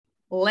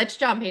let's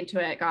jump into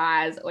it,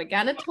 guys. We're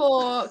going to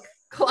talk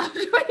Club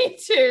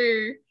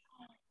 22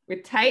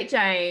 with Tate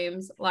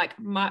James, like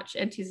much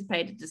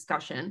anticipated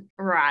discussion.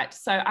 Right.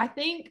 So I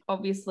think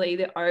obviously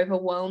the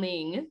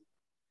overwhelming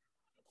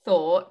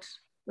thought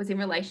was in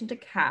relation to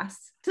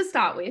Cass to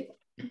start with.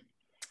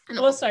 And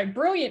also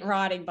brilliant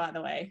writing, by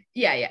the way.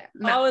 Yeah.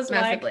 I was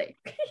massively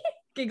like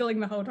giggling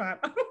the whole time.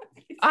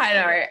 I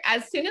know.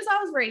 As soon as I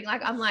was reading,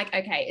 like, I'm like,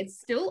 okay, it's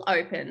still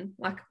open.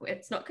 Like,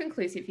 it's not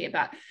conclusive here.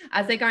 But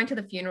as they're going to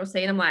the funeral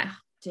scene, I'm like,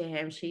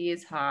 damn, she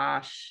is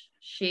harsh.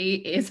 She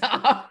is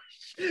harsh.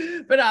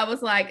 But I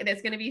was like,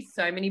 there's going to be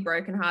so many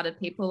brokenhearted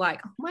people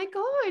like, oh my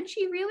God,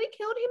 she really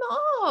killed him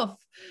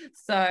off.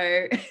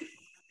 So,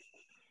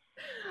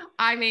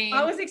 I mean,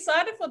 I was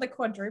excited for the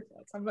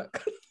quadruplets. I'm not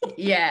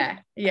yeah.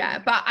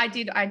 But I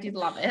did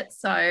love it.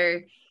 So,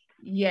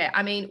 yeah,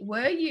 I mean,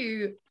 were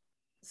you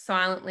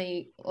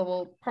silently, or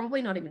well,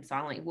 probably not even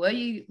silently, were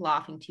you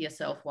laughing to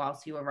yourself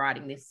whilst you were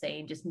writing this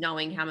scene, just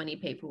knowing how many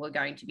people were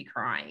going to be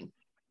crying?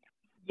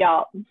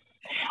 Yeah.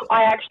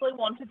 I actually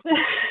wanted to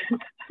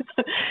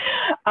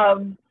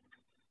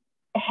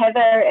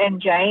Heather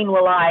and Jane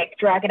were like,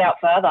 drag it out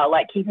further,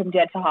 like keep him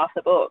dead for half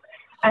the book.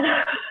 And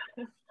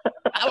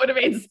that would have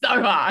been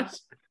so hard.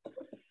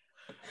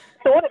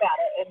 Thought about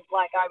it, and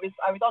like I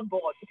was on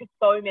board because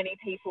so many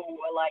people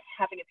were like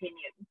having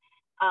opinions.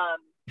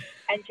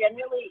 And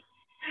generally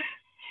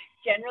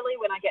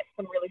when I get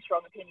some really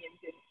strong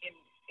opinions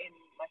in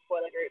my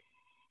spoiler group,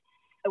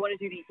 I want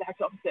to do the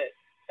exact opposite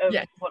of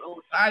what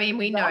all. I mean,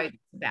 we know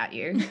about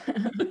you.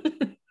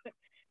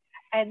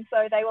 And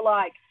so they were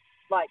like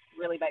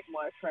really make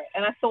work for it.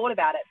 And I thought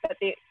about it, but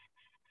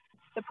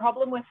the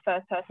problem with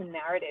first person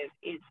narrative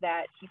is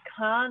that you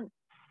can't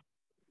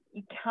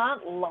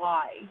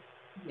lie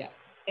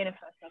in a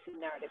first person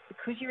narrative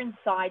because you're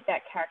inside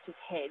that character's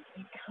head.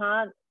 You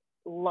can't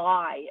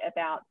lie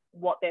about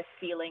what they're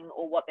feeling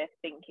or what they're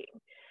thinking.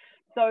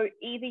 So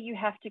either you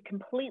have to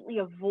completely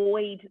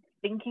avoid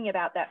thinking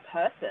about that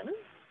person,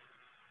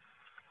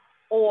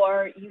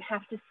 or you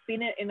have to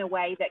spin it in a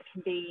way that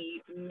can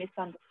be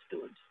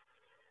misunderstood.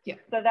 Yeah.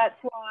 So that's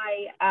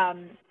why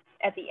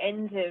at the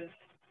end of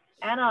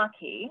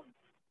Anarchy,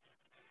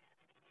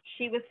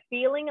 she was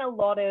feeling a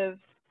lot of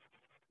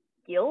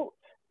guilt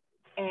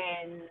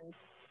and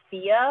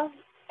fear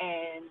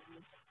and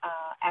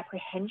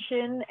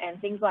apprehension and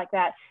things like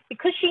that,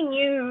 because she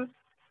knew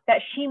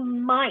that she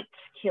might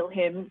kill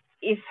him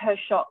if her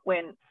shot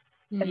went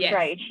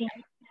astray. She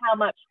knew how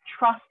much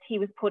trust he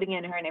was putting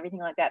in her and everything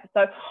like that.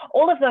 So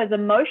all of those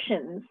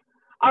emotions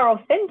are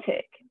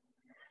authentic,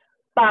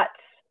 but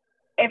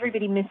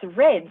everybody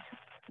misread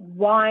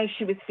why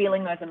she was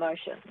feeling those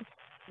emotions,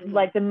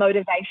 like the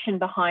motivation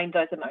behind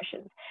those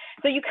emotions.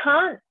 So you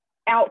can't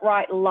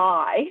outright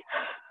lie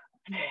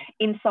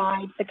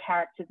inside the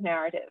character's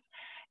narrative.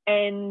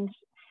 And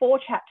 4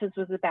 chapters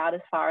was about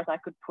as far as I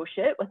could push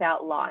it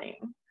without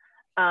lying,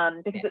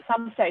 because at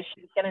some stage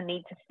she's going to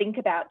need to think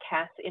about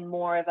Cass in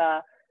more of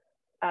a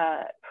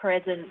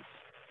present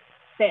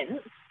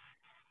sense,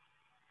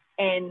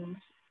 and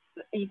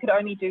you could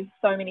only do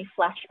so many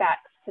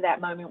flashbacks to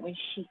that moment when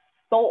she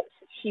thought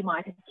she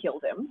might have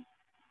killed him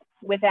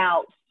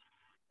without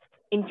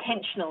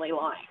intentionally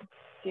lying.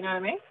 Do you know what I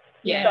mean?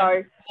 Yeah,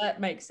 so that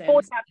makes sense.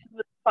 4 chapters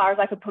was as far as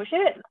I could push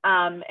it,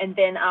 and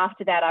then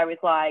after that I was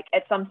like,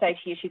 at some stage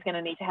here she's going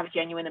to need to have a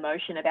genuine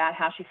emotion about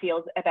how she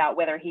feels about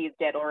whether he is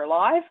dead or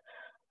alive.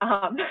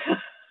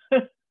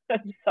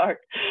 So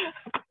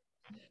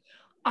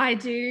I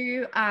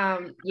do,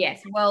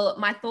 yes. Well,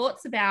 my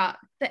thoughts about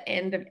the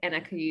end of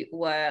Anarchy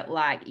were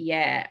like,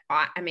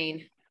 I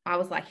mean, I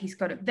was like, he's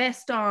got a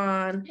vest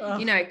on,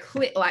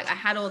 like I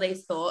had all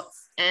these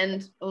thoughts,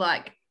 and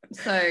like,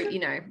 so,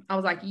 I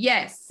was like,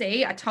 yes,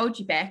 see, I told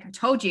you, Beck, I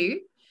told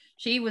you.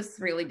 She was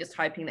really just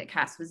hoping that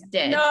Cass was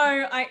dead.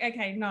 No,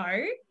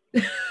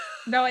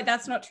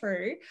 that's not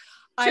true.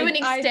 To an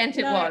extent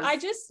it was. I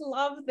just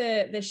love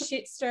the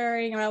shit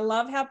stirring, and I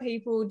love how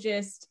people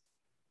just,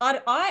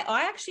 I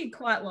actually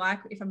quite like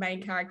if a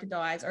main character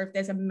dies or if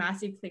there's a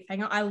massive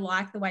cliffhanger. I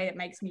like the way it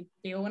makes me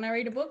feel when I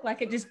read a book.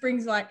 Like, it just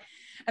brings like,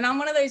 and I'm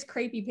one of those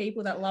creepy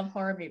people that love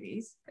horror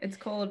movies. It's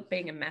called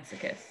being a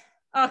masochist.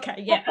 Okay,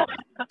 yeah.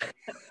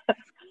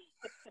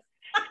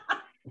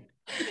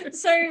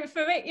 So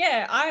for me,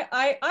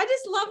 I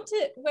just loved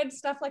it when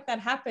stuff like that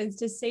happens,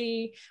 to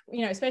see,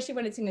 especially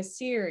when it's in a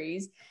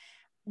series,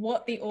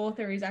 what the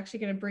author is actually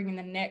going to bring in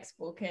the next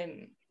book.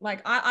 And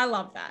like, I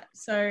love that.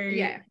 So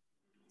yeah.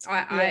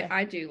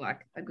 I do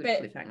like a good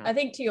cliffhanger. I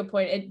think to your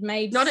point, it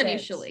made not sense.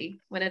 Initially.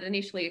 When it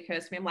initially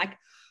occurs to me, I'm like,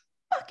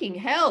 fucking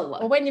hell.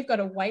 Or when you've got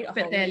to wait a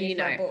whole year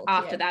for a book,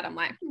 after that, I'm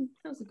like,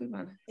 that was a good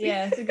one.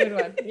 Yeah, it's a good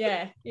one.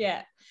 Yeah.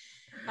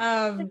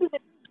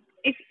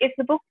 If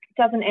the book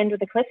doesn't end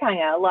with a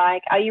cliffhanger,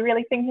 like, are you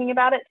really thinking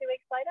about it 2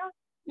 weeks later?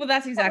 Well,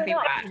 that's exactly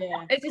right.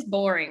 Yeah. It's just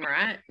boring,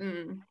 right?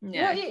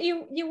 Yeah. Well,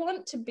 you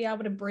want to be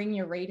able to bring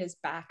your readers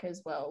back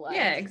as well. Like,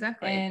 yeah,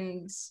 exactly.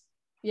 And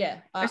yeah,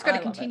 it's got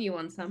to continue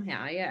on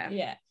somehow.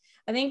 Yeah.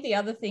 I think the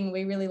other thing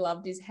we really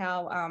loved is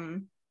how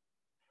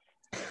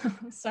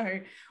So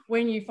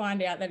when you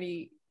find out that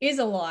he is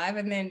alive,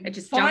 and then it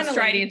just jumps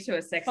straight into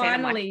a sex scene.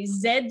 Finally,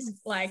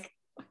 Zed's like,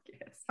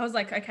 yes. I was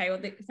like, okay, well,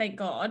 thank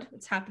God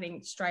it's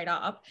happening straight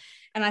up.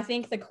 And I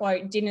think the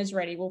quote, "Dinner's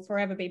ready," will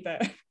forever be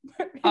burned.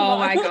 Oh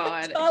my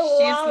God.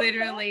 She's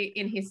literally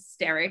in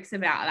hysterics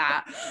about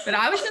that. But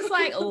I was just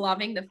like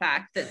loving the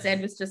fact that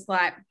Zed was just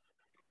like,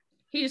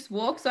 he just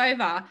walks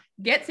over,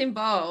 gets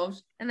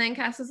involved, and then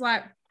Cass is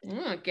like,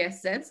 I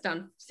guess Zed's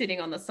done sitting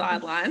on the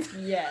sidelines.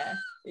 Yeah.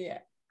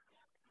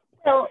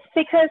 Well,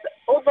 because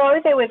although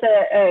there was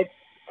a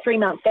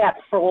 3-month gap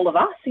for all of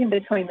us in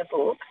between the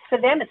books, for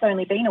them it's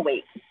only been a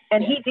week.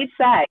 And he did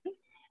say,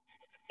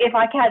 if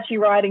I catch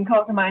you riding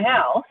cock in my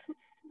house.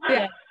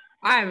 Yeah.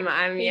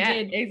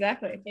 Did.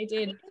 Exactly. He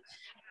did. He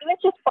was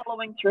just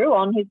following through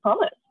on his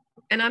promise.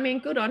 And I mean,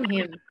 good on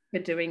him for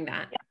doing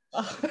that.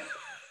 Oh,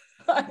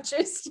 I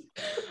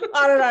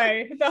don't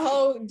know. The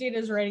whole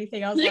dinner's ready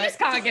thing. I was you just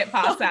can't get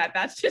past that.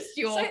 That's just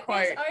your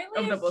quote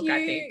of the book,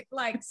 I think.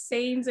 Like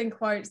scenes and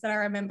quotes that I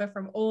remember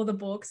from all the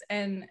books,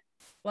 and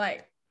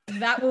like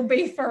that will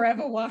be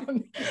forever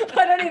one.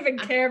 I don't even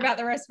care about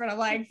the rest of it. I'm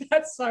like,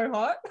 that's so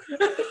hot.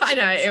 I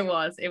know,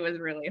 it was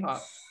really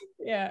hot.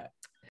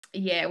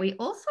 Yeah, we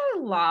also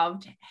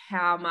loved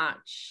how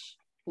much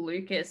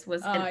Lucas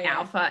was an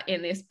alpha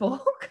in this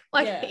book.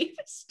 Like he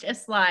was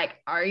just like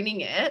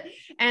owning it.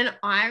 And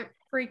I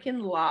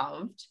freaking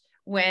loved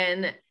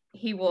when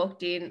he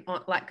walked in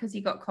on, like, because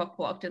he got cock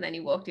blocked, and then he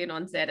walked in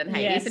on Zed and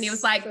Hades, and he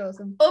was like,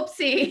 awesome.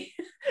 Oopsie,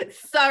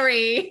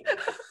 sorry.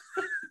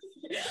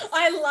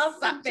 I love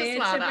the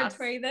banter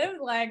between them.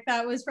 Like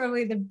that was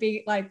probably the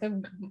big, like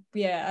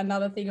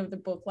another thing of the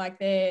book. Like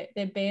their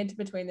banter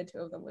between the two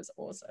of them was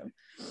awesome.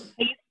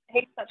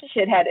 He's such a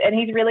shithead, and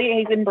he's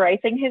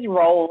embracing his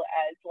role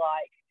as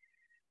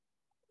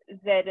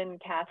like Zed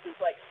and Cass's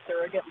like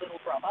surrogate little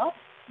brother.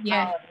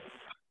 Yeah.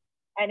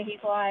 And he's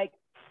like,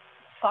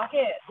 fuck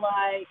it,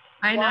 like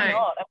I know. Why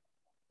not?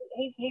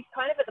 He's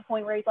kind of at the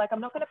point where he's like,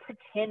 I'm not going to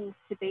pretend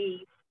to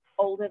be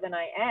older than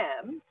I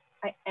am.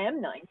 I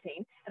am 19,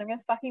 and I'm going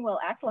to fucking well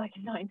act like a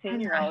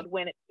 19-year-old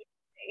when it suits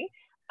me.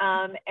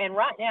 And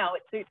right now,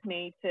 it suits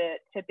me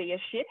to be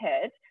a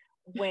shithead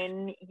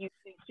when you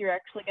think you're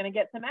actually going to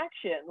get some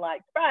action.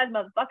 Like, surprise,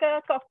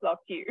 motherfucker, cock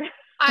blocked you.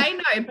 I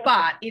know,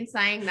 but in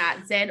saying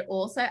that, Zed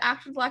also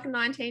acted like a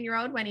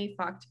 19-year-old when he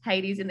fucked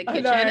Hades in the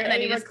kitchen, and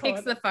then he just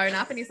picks the phone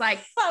up and he's like,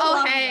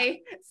 oh,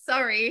 hey,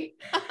 sorry,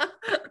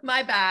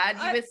 my bad,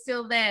 you were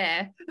still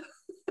there.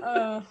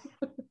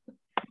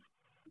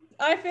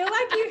 I feel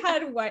like you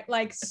had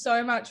like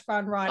so much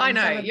fun writing. I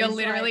know, you're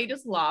literally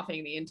just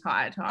laughing the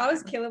entire time. I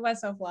was killing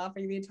myself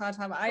laughing the entire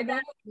time. I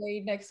normally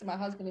read next to my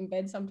husband in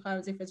bed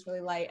sometimes if it's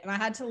really late, and I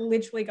had to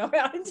literally go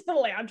out into the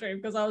lounge room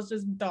because I was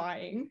just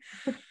dying.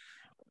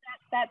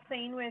 That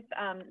scene with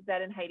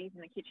Zed and Hades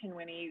in the kitchen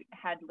when he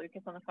had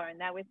Lucas on the phone,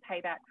 that was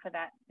payback for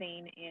that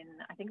scene in,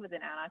 I think it was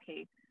in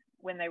Anarchy,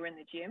 when they were in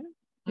the gym.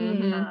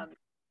 Mm-hmm.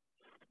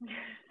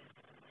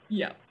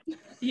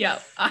 Yeah.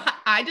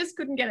 I just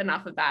couldn't get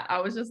enough of that.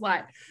 I was just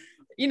like,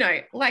 you know,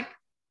 like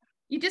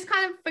you just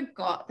kind of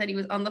forgot that he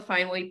was on the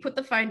phone. Well, he put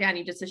the phone down,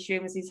 he just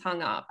assumes he's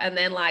hung up, and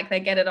then like they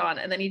get it on,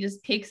 and then he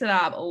just picks it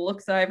up,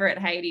 looks over at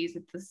Hades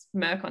with the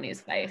smirk on his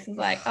face. He's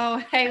like,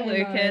 oh, hey,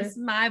 Lucas,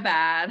 my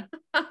bad.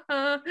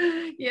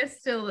 You're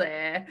still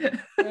there.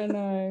 I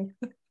know.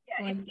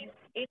 Yeah,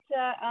 it's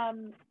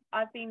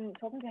I've been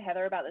talking to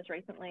Heather about this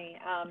recently.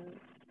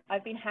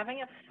 I've been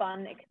having a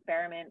fun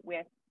experiment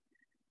with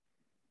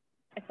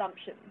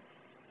assumptions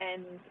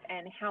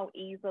and how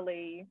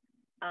easily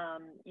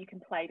you can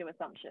play to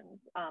assumptions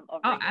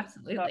of reading.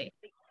 Absolutely.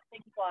 So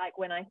things like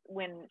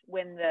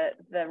when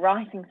the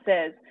writing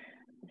says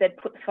Zed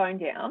put the phone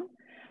down,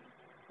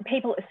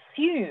 people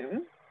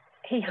assume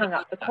he hung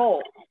up the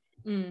call,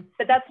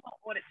 but that's not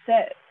what it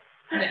says.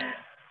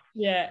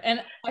 Yeah,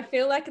 and I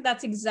feel like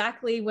that's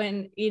exactly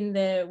when you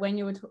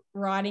were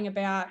writing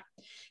about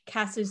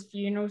Cass's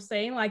funeral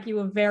scene, like you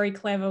were very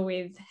clever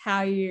with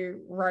how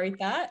you wrote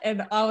that,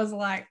 and I was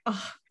like,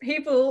 oh,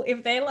 people,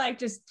 if they like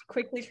just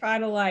quickly try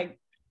to like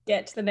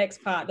get to the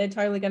next part, they're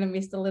totally going to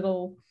miss the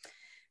little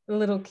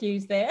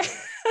cues there.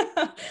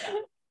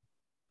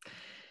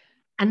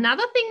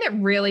 Another thing that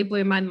really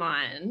blew my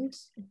mind,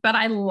 but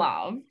I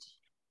loved,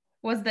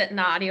 was that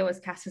Nadia was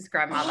Cass's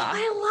grandmother. Oh,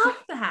 I love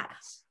that.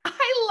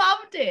 I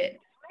loved it.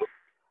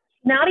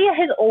 Nadia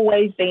has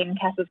always been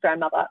Cass's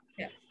grandmother.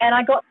 Yeah. And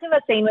I got to a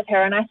scene with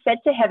her and I said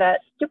to Heather,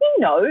 do we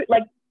know?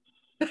 Like,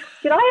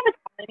 did I ever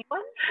tell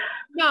anyone?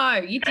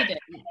 No, you didn't.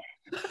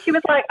 She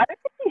was like, I don't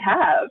think we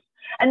have.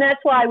 And that's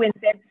why when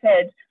Zed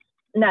said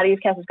Nadia's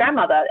Cass's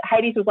grandmother,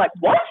 Hades was like,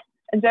 what?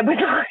 And Zed was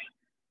like,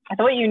 I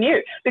thought you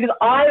knew. Because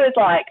I was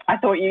like, I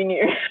thought you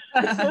knew.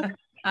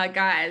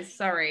 Guys,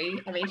 sorry.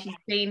 I mean, she's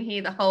been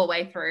here the whole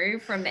way through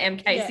from the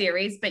MK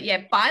series. But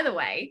yeah, by the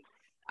way,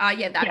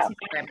 that's his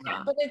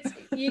grandma. But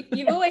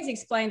you've always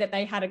explained that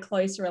they had a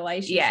close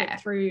relationship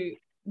through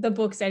the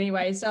books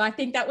anyway. So I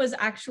think that was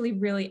actually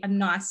really a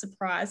nice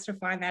surprise to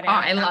find that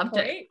out. I loved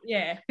it.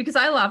 Yeah. Because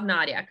I love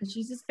Nadia because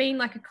she's just been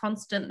like a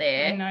constant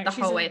there the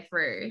whole way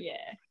through.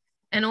 Yeah.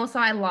 And also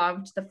I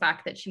loved the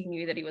fact that she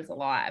knew that he was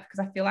alive,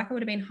 because I feel like I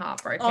would have been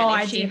heartbroken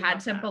if she had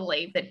to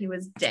believe that he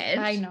was dead.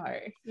 I know.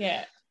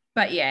 Yeah.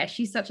 But yeah,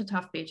 she's such a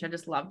tough bitch. I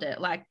just loved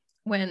it. Like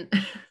when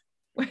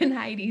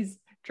Hades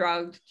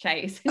drugged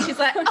Chase, and she's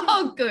like,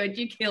 oh, good,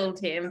 you killed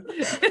him.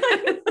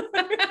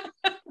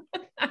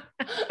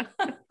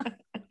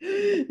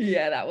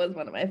 Yeah, that was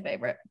one of my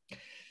favorite.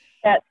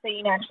 That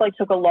scene actually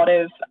took a lot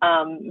of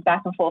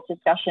back and forth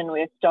discussion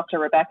with Dr.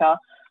 Rebecca,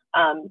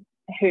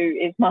 who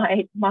is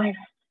my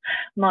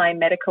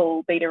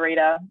medical beta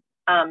reader,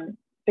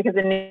 because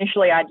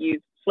initially I'd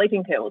used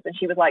sleeping pills, and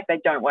she was like, they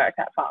don't work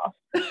that fast.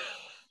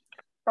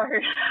 So,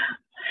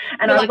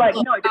 and I was like,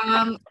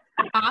 no.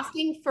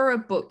 Asking for a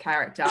book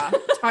character,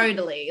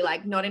 totally,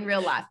 like not in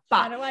real life.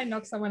 But how do I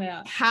knock someone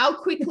out? How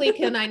quickly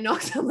can I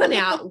knock someone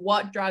out?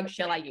 What drug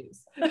shall I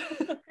use?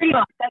 Pretty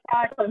much, that's how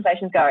our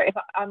conversations go. If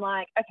I'm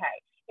like,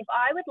 okay, if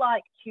I would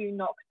like to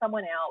knock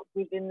someone out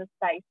within the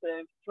space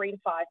of 3 to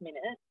 5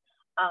 minutes,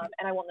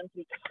 and I want them to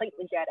be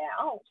completely dead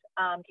out,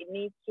 it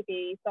needs to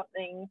be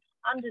something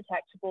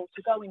undetectable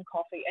to go in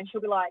coffee. And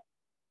she'll be like,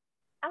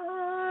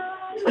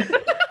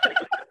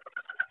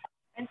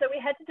 And so we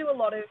had to do a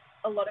lot of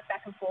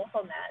back and forth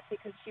on that,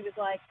 because she was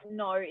like,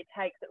 no, it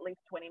takes at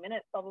least 20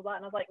 minutes, blah, blah, blah.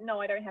 And I was like,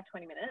 no, I don't have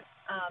 20 minutes.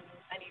 I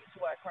need it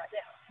to work right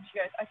now. And she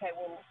goes, okay,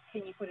 well,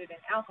 can you put it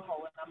in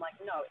alcohol? And I'm like,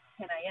 no, it's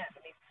 10 a.m.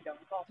 It needs to go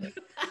in coffee.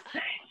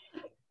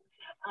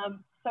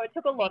 So it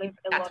took a lot of...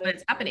 That's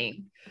what's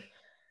happening.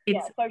 So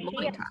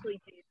she actually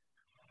did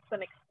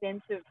some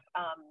extensive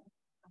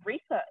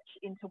research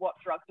into what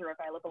drugs are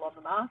available on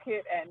the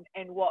market,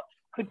 and what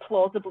could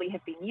plausibly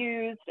have been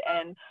used,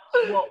 and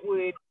what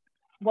would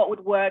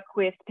work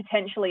with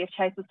potentially if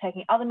Chase was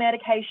taking other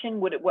medication.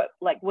 Would it work?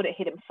 Like, would it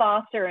hit him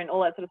faster, and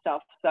all that sort of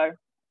stuff. So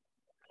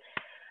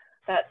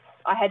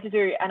I had to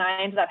do, and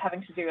I ended up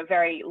having to do a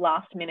very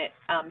last minute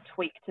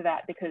tweak to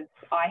that, because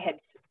I had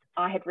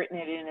written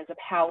it in as a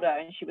powder,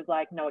 and she was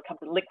like, no, it comes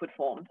in liquid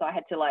form. So I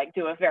had to like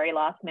do a very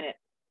last minute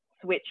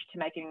switch to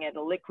making it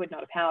a liquid,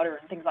 not a powder,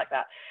 and things like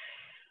that.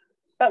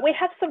 But we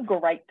have some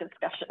great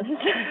discussions.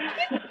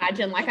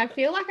 Imagine, like, I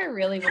feel like I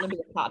really want to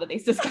be a part of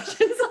these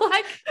discussions.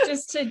 Like,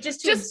 just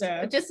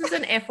observe. Just as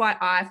an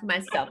FYI for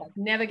myself, I'm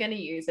never going to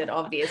use it,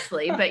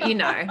 obviously, but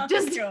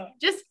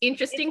just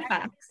interesting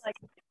facts. Like,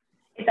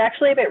 it's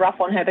actually a bit rough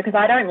on her, because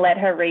I don't let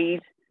her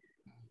read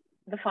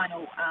the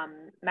final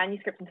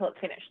manuscript until it's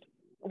finished,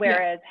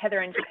 whereas Heather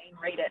and Jane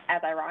read it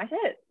as I write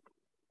it.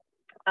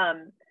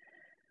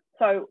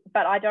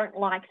 But I don't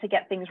like to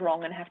get things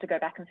wrong and have to go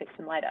back and fix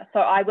them later. So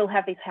I will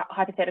have these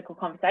hypothetical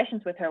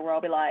conversations with her where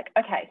I'll be like,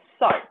 okay,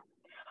 so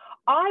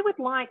I would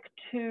like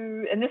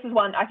to, and this is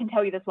one, I can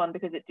tell you this one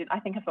because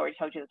I think I've already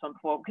told you this one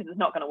before, because it's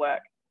not going to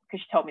work,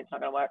 because she told me it's not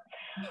going to work.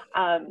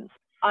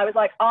 I was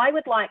like, I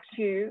would like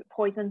to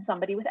poison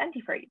somebody with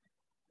antifreeze.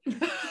 No,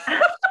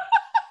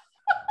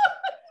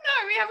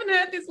 we haven't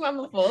heard this one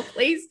before.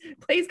 Please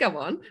go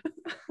on.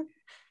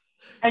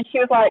 And she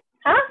was like,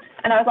 huh?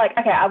 And I was like,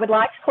 okay, I would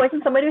like to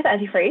poison somebody with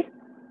antifreeze,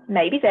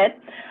 maybe Zed,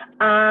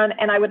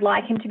 and I would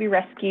like him to be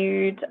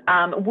rescued.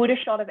 Would a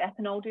shot of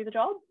ethanol do the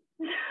job?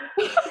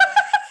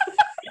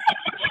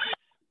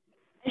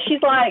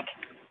 She's like,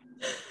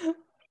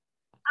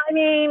 I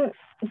mean,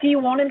 do you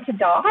want him to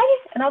die?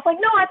 And I was like,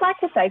 no, I'd like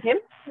to save him.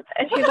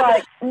 And she's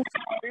like, no.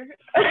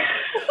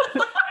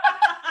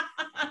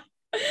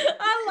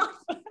 I love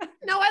that.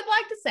 No, I'd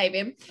like to save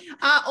him.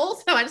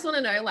 Also, I just want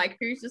to know, like,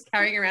 who's just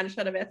carrying around a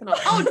shot of ethanol?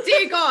 Oh,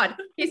 dear God,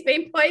 he's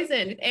been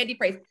poisoned with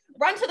antifreeze.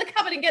 Run to the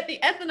cupboard and get the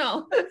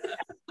ethanol.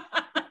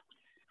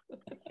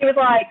 She was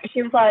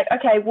like,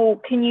 okay, well,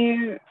 can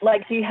you,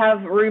 like, do you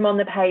have room on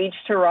the page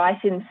to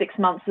write in 6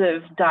 months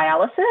of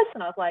dialysis?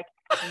 And I was like,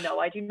 no,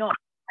 I do not.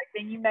 Like,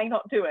 then you may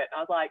not do it. And I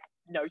was like,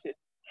 noted.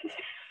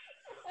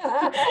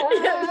 I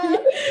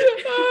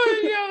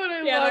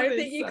don't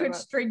think you could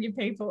string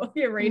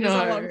your readers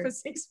along for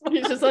 6 months.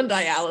 He's just on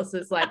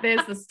dialysis. Like,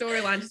 there's the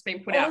storyline just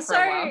being put out for a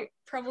while. Also,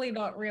 probably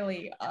not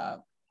really a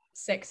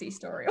sexy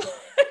story.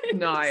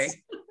 No.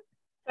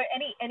 So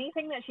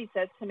anything that she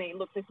says to me,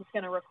 look, this is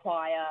going to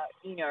require,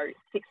 6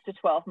 to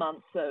 12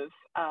 months of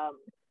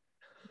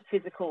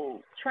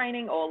physical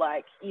training, or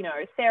like,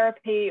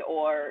 therapy,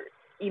 or,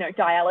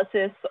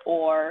 dialysis,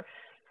 or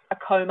a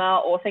coma,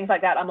 or things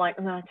like that. I'm like,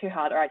 no, too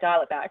hard. All right,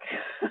 dial it back.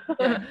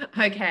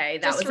 Okay,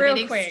 that just was a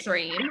bit quick.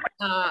 extreme.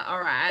 All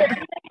right.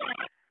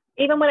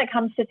 Even when it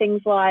comes to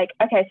things like,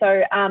 okay,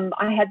 so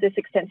I had this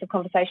extensive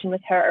conversation with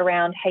her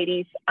around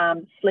Hades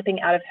slipping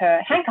out of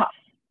her handcuffs.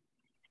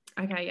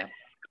 Okay, yeah.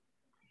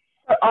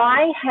 So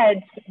I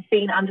had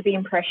been under the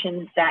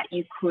impression that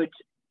you could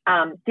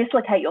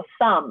dislocate your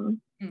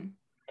thumb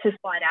to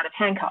slide out of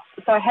handcuffs.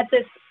 So I had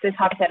this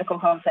hypothetical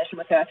conversation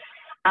with her.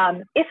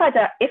 If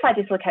I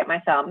dislocate my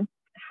thumb,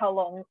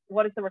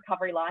 what is the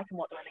recovery like, and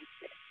what do I need to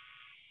do?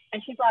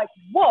 And she's like,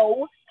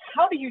 whoa,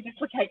 how do you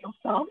dislocate your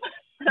thumb?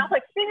 And I was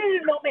like,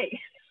 not me.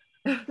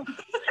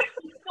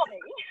 Not me.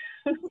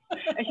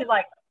 And she's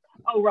like,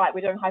 oh, right,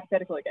 we're doing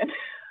hypothetical again.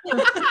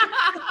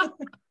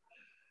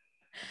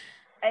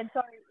 And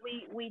so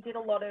we did a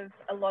lot of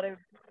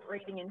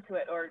reading into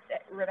it, or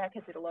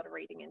Rebecca did a lot of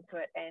reading into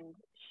it, and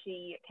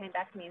she came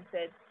back to me and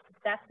said,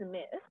 that's a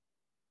myth.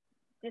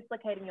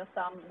 Dislocating your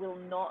thumb will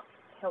not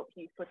help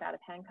you slip out of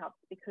handcuffs,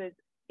 because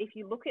if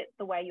you look at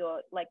the way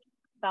your like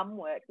thumb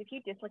works, if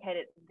you dislocate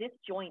it, this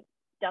joint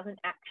doesn't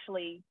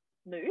actually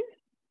move.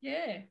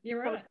 Yeah,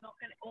 you're So right. it's not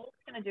going to, all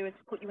it's going to do is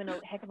put you in a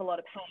heck of a lot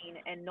of pain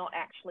and not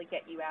actually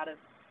get you out of.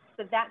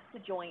 So that's the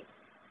joint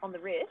on the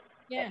wrist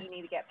that you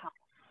need to get past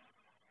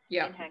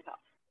in handcuffs.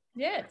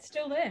 Yeah, it's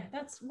still there.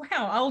 That's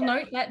wow. I'll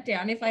note that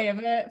down if I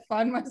ever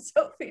find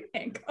myself in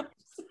handcuffs.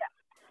 Yeah.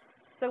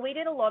 So we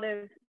did a lot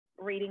of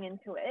reading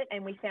into it,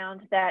 and we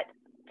found that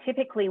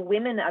typically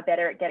women are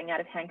better at getting out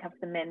of handcuffs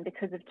than men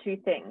because of two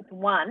things.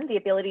 One, the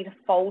ability to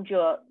fold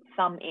your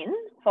thumb in,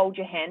 fold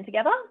your hand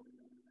together.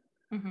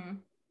 Mm-hmm.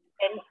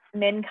 And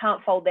men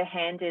can't fold their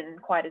hand in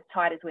quite as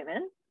tight as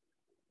women.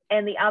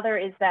 And the other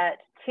is that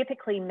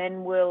typically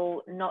men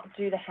will not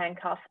do the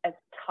handcuff as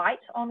tight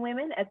on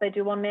women as they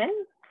do on men.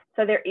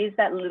 So there is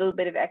that little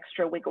bit of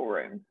extra wiggle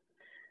room.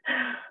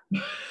 I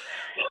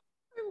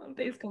love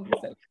these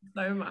conversations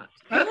so much.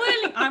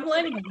 I'm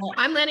learning a lot.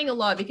 I'm learning a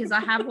lot because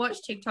I have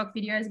watched TikTok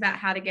videos about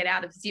how to get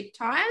out of zip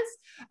ties.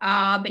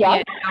 But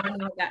now I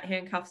know about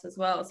handcuffs as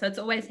well. So it's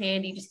always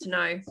handy just to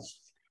know.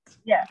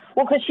 Yeah,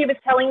 well, because she was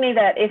telling me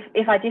that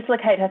if I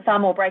dislocate her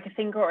thumb or break a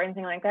finger or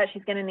anything like that,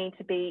 she's going to need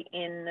to be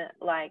in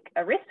like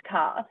a wrist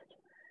cast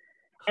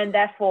and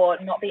therefore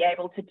not be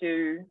able to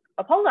do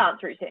a pole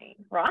dance routine,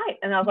 right?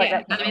 And I was like,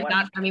 that's not going to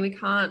work. I mean, we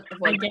can't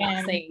avoid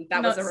that scene.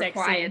 That was a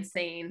required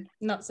scene.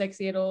 Not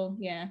sexy at all,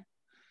 yeah.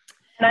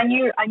 And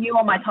I knew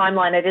on my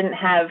timeline I didn't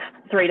have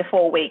 3 to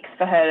 4 weeks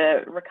for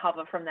her to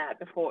recover from that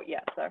before,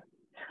 so...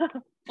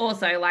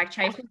 Also, like,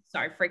 Chase was so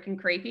freaking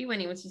creepy when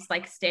he was just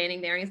like standing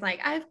there and he's like,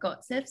 I've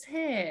got Steph's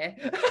hair.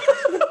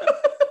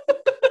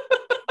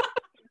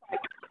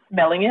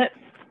 Smelling it.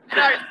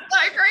 No, it's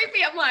so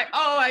creepy. I'm like,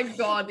 oh my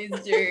God,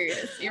 this dude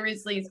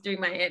seriously is doing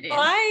my head in.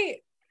 When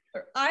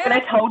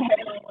I told her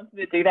I wanted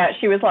to do that,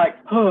 she was like,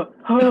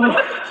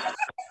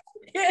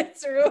 Yeah,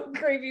 it's real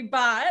creepy,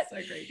 but so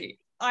creepy.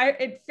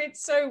 It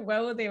fits so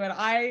well with him, and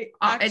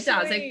it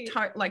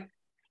does. Like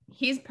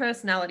his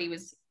personality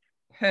was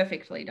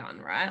perfectly done,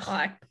 right?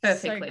 Like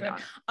perfectly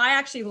done. I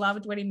actually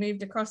loved when he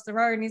moved across the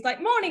road and he's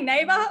like, morning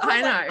neighbor. I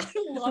know.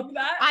 I love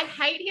that. I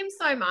hate him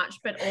so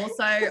much, but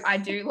also I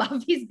do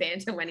love his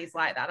banter when he's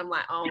like that. I'm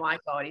like, oh my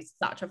God, he's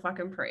such a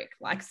fucking prick.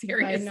 Like,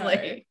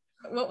 seriously.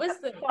 What was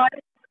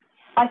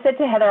I said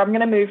to Heather, I'm going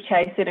to move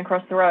Chase in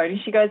across the road. And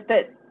she goes,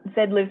 but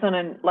Zed lives on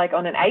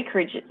an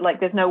acreage. Like,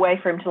 there's no way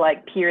for him to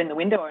like peer in the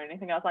window or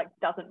anything. I was like,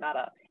 doesn't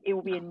matter. It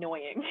will be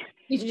annoying.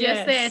 He's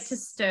just there to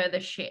stir the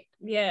shit.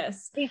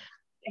 Yes.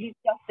 He's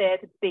just there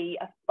to be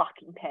a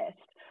fucking pest.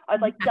 I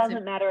was like,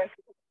 doesn't matter if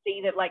you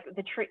see that, like,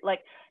 the tree, like,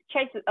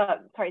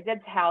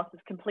 Zed's house is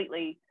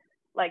completely,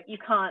 like, you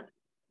can't,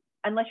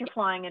 unless you're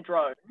flying a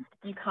drone,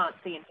 you can't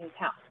see into his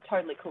house.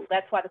 Totally cool.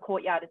 That's why the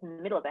courtyard is in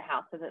the middle of the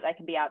house, so that they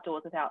can be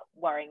outdoors without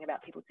worrying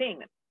about people seeing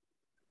them.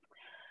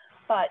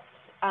 But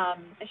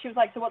she was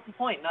like, so what's the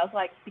point? And I was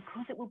like,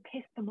 because it will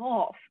piss them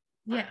off.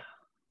 Yeah.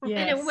 Yes.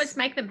 And it will just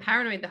make them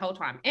paranoid the whole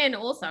time. And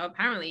also,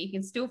 apparently, you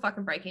can still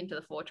fucking break into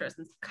the fortress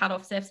and cut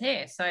off Steph's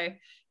hair. So,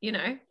 you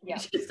know,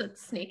 he's just a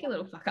sneaky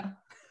little fucker.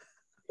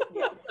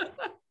 Yeah.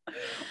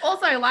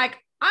 Also, like,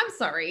 I'm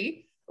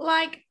sorry,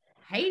 like,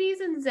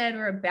 Hades and Zed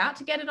are about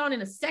to get it on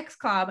in a sex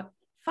club.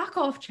 Fuck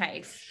off,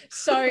 Chase.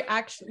 So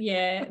actually,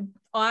 yeah,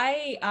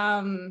 I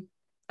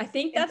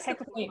think that's the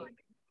point.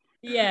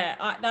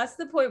 Yeah, that's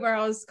the point where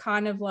I was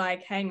kind of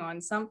like, hang on,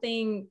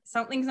 something's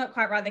not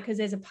quite right there, because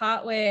there's a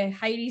part where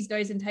Hades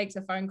goes and takes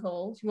a phone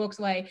call. She walks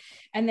away,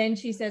 and then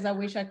she says, I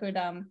wish I could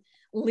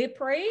lip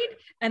read.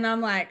 And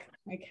I'm like,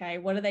 okay,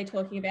 what are they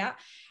talking about?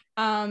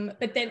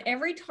 But then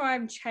every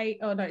time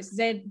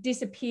Zed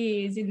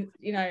disappears,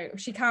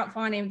 she can't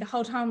find him. The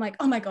whole time I'm like,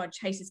 oh my God,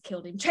 Chase has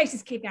killed him. Chase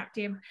has kidnapped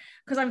him.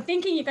 Because I'm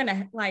thinking you're going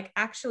to like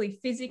actually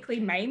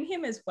physically maim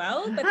him as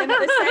well. But then at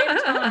the same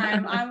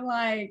time, I'm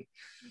like,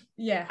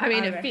 yeah. I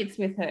mean, it fits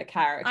with her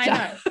character. I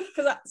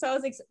know. So I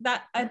was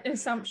that an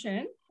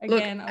assumption.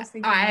 Again, Look, I was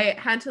thinking. I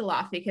had to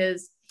laugh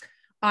because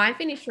I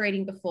finished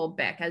reading before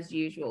Beck, as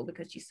usual,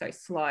 because she's so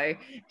slow.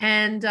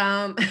 And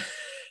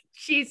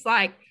she's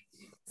like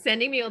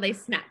sending me all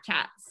these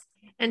Snapchats.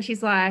 And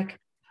she's like,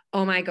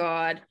 oh my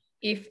God,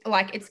 if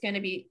like it's going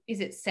to be, is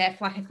it Seth?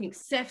 Like, I think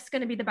Seth's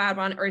going to be the bad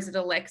one, or is it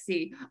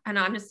Alexi? And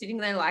I'm just sitting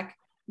there like,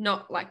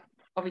 not like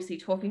obviously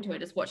talking to her,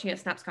 just watching her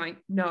snaps going,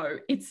 no,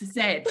 it's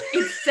Zed.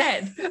 It's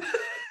Zed.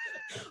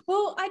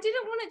 Well, I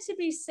didn't want it to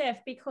be Seth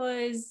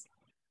because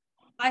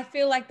I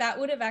feel like that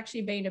would have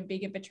actually been a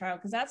bigger betrayal,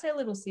 because that's her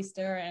little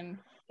sister, and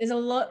there's a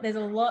lot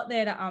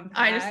there to unpack.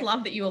 I just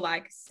love that you were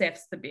like,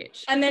 Seth's the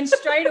bitch. And then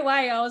straight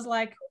away I was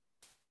like,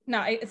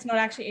 no, it's not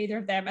actually either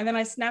of them. And then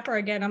I snap her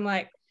again. I'm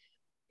like,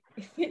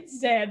 if it's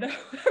Zed,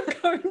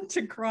 I'm going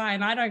to cry,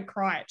 and I don't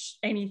cry at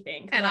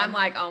anything. And I'm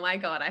like, oh my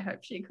God, I hope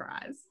she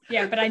cries.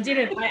 Yeah, but I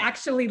didn't. I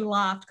actually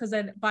laughed, because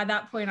then by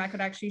that point I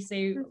could actually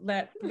see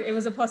that it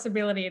was a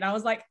possibility, and I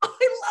was like, oh,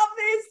 I love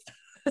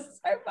this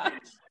so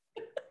much.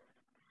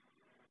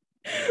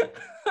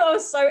 I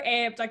was so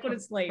amped. I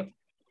couldn't sleep.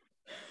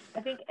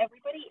 I think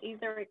everybody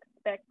either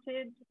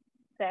expected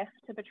Seth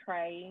to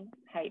betray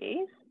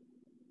Hades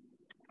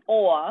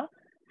or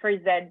for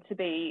Zed to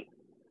be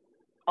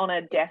on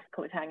a death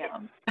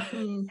cliffhanger.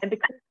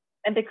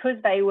 And because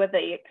they were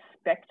the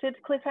expected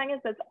cliffhangers,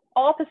 that's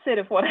opposite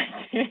of what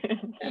I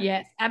did.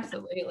 Yes,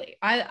 absolutely.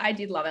 I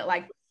did love it.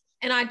 Like,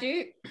 and I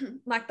do,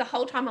 like, the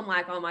whole time I'm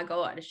like, oh my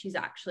God, she's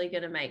actually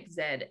going to make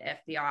Zed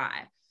FBI.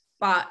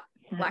 But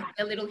like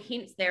the little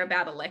hints there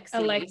about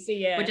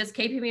Alexi were just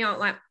keeping me on,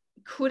 like,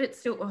 could it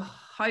still,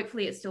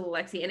 hopefully it's still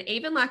Alexi. And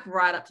even like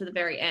right up to the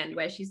very end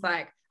where she's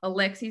like,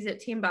 Alexi's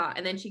at Timber,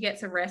 and then she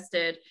gets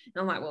arrested.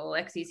 And I'm like, well,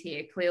 Alexi's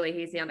here. Clearly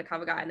he's the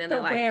undercover guy. And then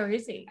they're like, where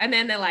is he? And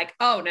then they're like,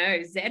 oh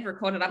no, Zed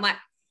recorded. I'm like,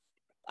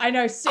 I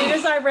know. As soon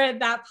as I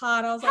read that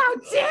part, I was like, how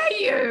dare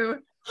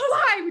you?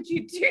 Why would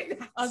you do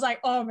that? I was like,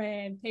 oh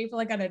man,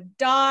 people are gonna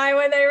die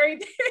when they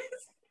read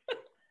this.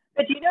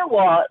 But you know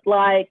what?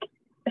 Like,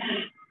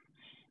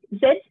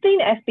 Zed's been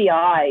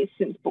FBI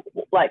since,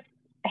 like,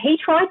 he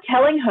tried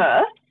telling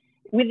her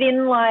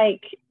within,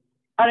 like,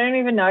 I don't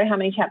even know how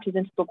many chapters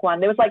into book one.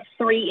 There was like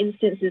 3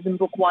 instances in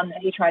book 1 that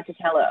he tried to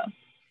tell her.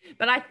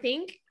 But I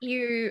think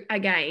you,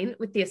 again,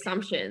 with the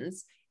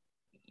assumptions,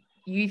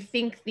 you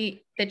think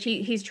that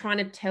he's trying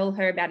to tell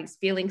her about his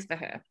feelings for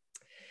her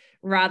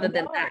rather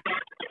than that.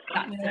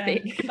 That's the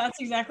thing. That's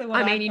exactly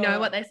what I mean, you know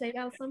what they say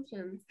about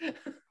assumptions.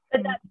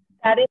 But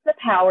that is the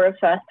power of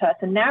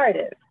first-person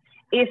narrative.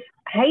 If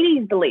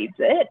Hades believes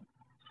it,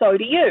 so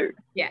do you.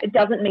 Yeah. It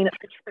doesn't mean it's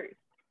the truth.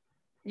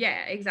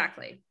 Yeah,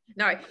 exactly.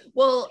 No,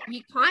 well,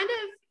 you kind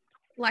of,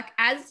 like,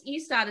 as you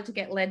started to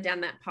get led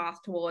down that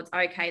path towards,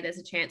 okay, there's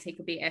a chance he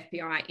could be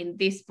FBI in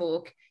this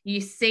book, you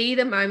see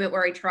the moment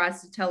where he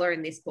tries to tell her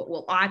in this book.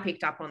 Well, I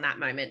picked up on that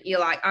moment. You're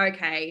like,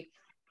 okay,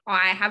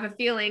 I have a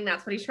feeling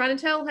that's what he's trying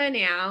to tell her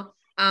now.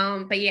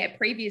 But yeah,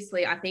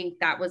 previously, I think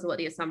that was what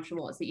the assumption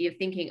was, that you're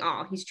thinking,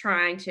 oh, he's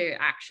trying to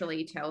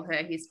actually tell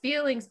her his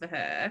feelings for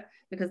her,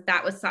 because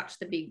that was such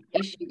the big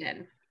issue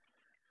then.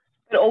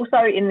 But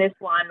also in this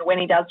one, when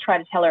he does try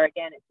to tell her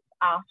again, it's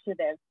after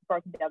they've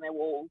broken down their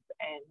walls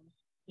and,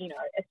 you know,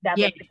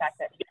 established the fact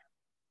that he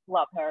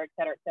love her, et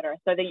cetera,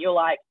 so that you're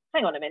like,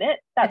 hang on a minute,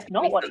 that's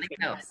not what he's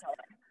trying to tell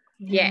her.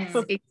 Yes,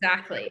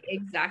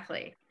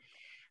 exactly.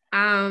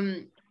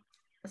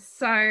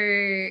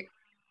 So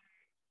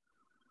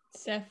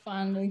Steph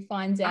finally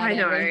finds out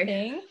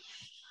everything.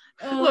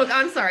 Look,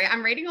 I'm sorry.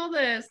 I'm reading all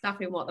the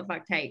stuff in What the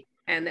Fuck Tape,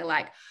 and they're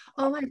like,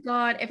 oh my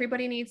God,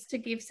 everybody needs to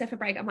give Steph a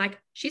break. I'm like,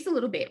 she's a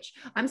little bitch.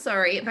 I'm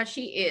sorry, but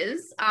she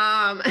is.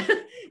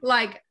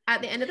 Like,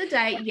 at the end of the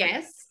day,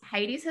 yes,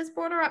 Hades has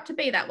brought her up to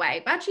be that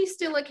way, but she's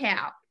still a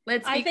cow.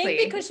 Let's be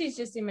clear. Because she's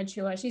just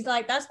immature. She's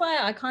like, that's why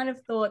I kind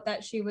of thought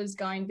that she was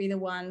going to be the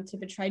one to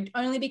betray,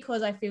 only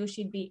because I feel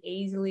she'd be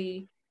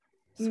easily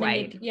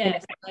swayed.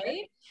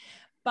 Swayed.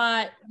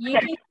 But you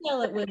can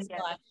tell it was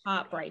like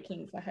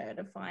heartbreaking for her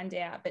to find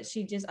out, but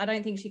I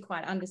don't think she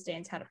quite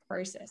understands how to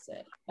process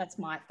it. That's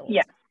my thought.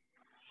 Yeah.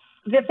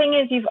 The thing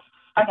is,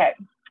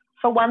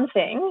 for one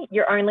thing,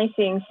 you're only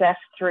seeing Seth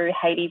through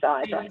Hades'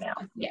 eyes right now.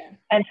 Yeah.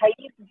 And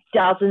Hades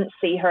doesn't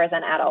see her as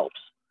an adult.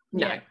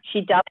 No.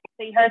 She doesn't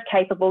see her as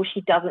capable.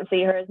 She doesn't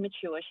see her as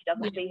mature. She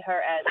doesn't see her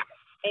as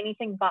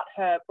anything but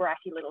her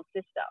bratty little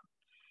sister.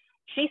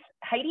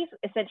 Hades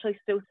essentially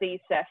still sees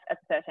Seth as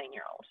a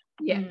 13-year-old.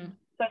 Yeah. Mm.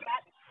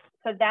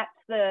 So that's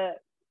the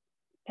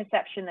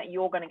perception that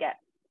you're going to get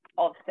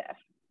of Seth.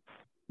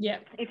 Yeah.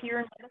 If you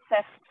remember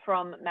Seth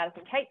from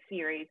Madison Kate's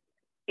series,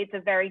 it's a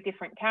very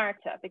different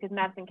character, because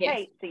Madison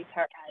Kate sees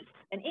her as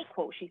an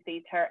equal. She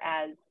sees her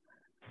as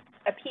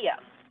a peer.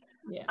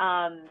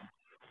 Yeah.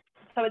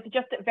 So it's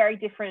just a very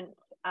different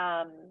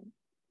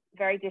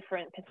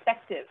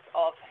perspectives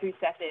of who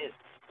Seth is.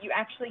 You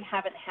actually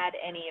haven't had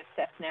any of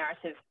Seth's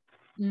narrative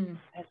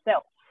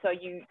herself, so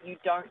you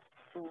don't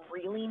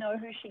really know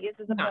who she is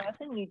as a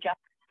person. You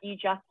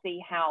just see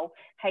how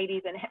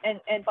Hades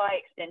and by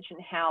extension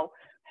how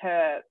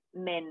her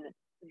men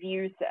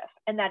view Seth,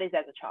 and that is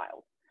as a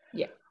child.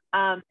 Yeah.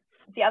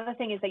 The other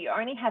thing is that you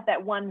only have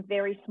that one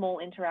very small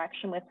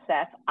interaction with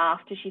Seth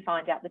after she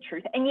finds out the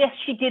truth. And yes,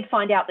 she did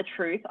find out the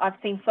truth. I've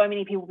seen so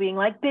many people being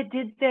like, but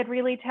did Zed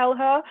really tell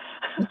her?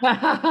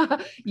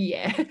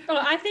 Yeah.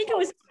 Well, I think it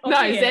was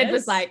obvious. No, Zed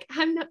was like,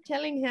 I'm not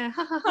telling her.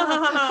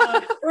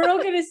 We're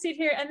all going to sit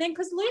here. And then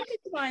because Luke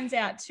finds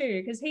out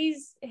too, because he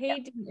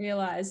didn't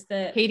realize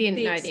that. He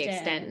didn't know the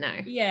extent, no.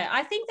 Yeah,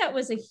 I think that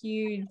was a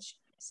huge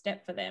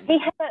step for them.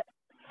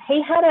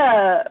 He had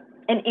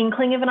an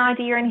inkling of an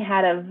idea, and he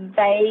had a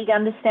vague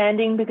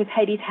understanding, because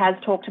Hades has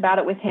talked about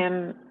it with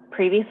him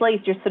previously.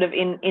 It's just sort of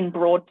in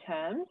broad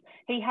terms.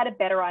 He had a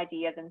better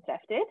idea than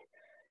Seth did.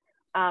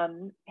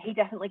 He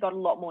definitely got a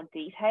lot more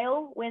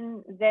detail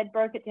when Zed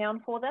broke it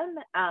down for them,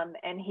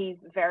 and he's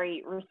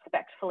very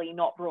respectfully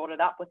not brought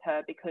it up with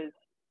her, because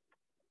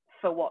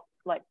for what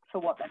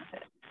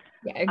benefit?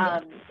 Yeah,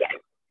 exactly.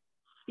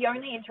 The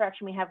only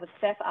interaction we have with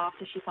Seth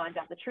after she finds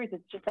out the truth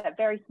is just that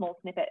very small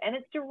snippet, and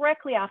it's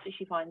directly after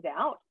she finds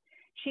out.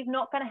 She's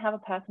not going to have a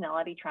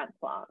personality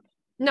transplant.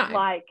 No,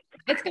 Like,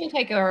 it's going to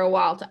take her a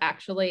while to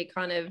actually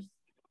kind of,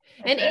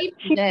 and even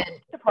she's then,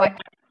 surprised.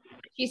 like,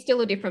 she's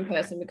still a different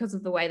person because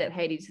of the way that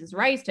Hades has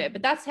raised her.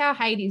 But that's how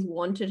Hades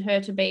wanted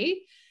her to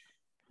be.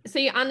 So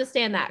you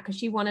understand that because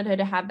she wanted her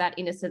to have that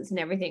innocence and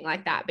everything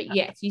like that. But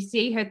yes, you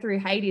see her through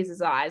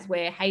Hades' eyes,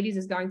 where Hades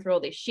is going through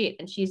all this shit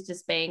and she's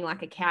just being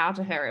like a cow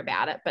to her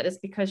about it. But it's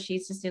because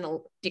she's just in a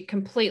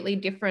completely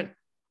different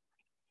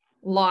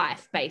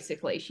life,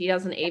 basically. She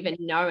doesn't even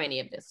know any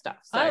of this stuff.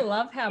 So I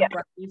love how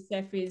brave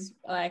Steph is.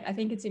 Like, I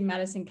think it's in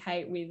Madison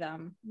Kate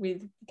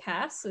with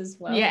Cass as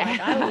well. Yeah. Like,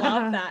 I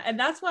love that. And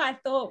that's why I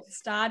thought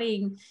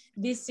starting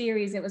this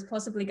series, it was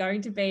possibly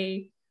going to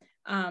be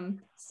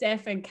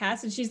Steph and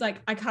Cass. And she's like,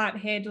 I can't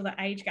handle the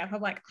age gap.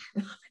 I'm like, I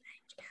love an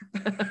age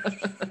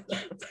gap.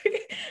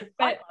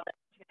 But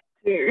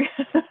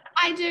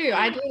I do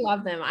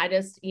love them. I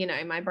just, you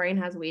know, my brain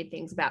has weird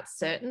things about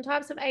certain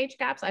types of age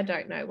gaps. I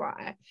don't know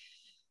why.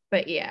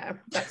 But yeah,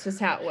 that's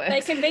just how it works.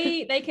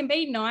 They can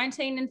be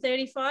 19 and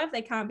 35.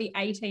 They can't be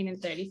 18 and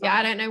 35. Yeah,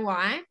 I don't know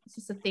why. It's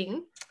just a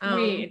thing.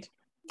 Weird.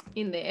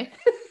 In there.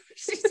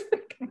 She's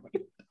fucking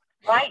weird.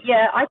 Right?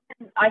 Yeah,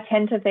 I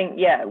tend to think,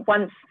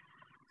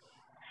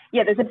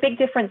 there's a big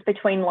difference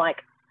between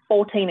like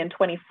 14 and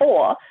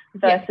 24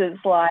 versus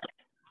like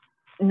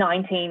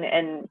 19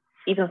 and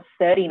even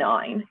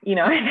 39, you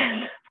know?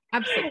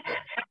 Absolutely.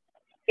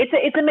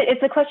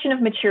 It's a question of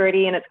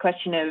maturity, and it's a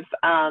question of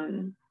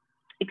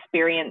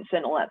experience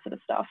and all that sort of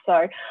stuff.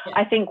 So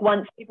I think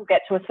once people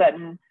get to a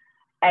certain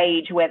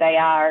age where they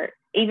are,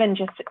 even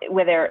just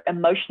where they're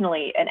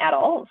emotionally an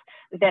adult,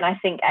 then I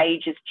think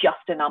age is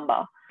just a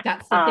number.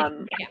 That's the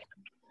thing.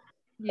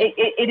 Yeah.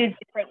 It is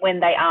different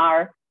when they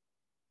are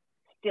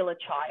still a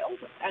child.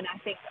 And I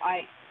think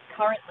I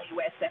currently,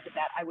 where Steph is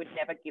at, I would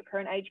never give her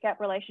an age gap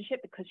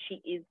relationship because she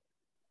is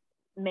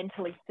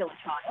mentally still a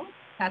child.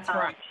 That's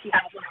right. She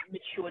hasn't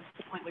matured to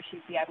the point where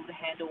she'd be able to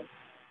handle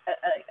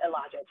a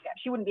large age gap.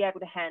 She wouldn't be able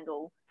to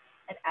handle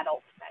an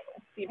adult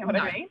male. Do you know what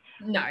I mean?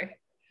 No.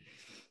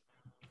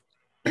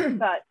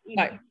 But you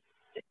know,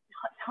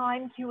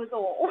 time cures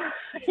all.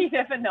 You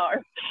never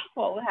know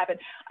what will happen.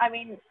 I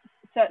mean,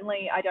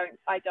 certainly, I don't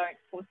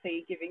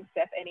foresee giving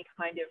Steph any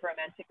kind of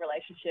romantic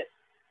relationship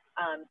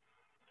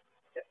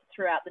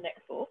throughout the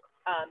next book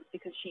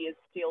because she's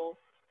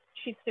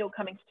still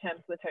coming to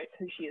terms with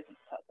who she is as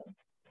a person.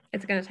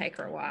 It's going to take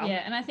her a while.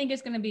 Yeah, and I think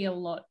it's going to be a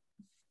lot.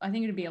 I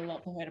think it'd be a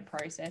lot for her to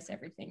process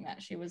everything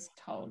that she was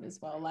told as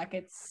well. Like,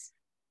 it's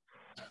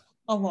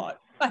a lot,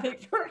 I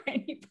think, for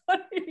anybody.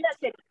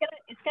 That's it.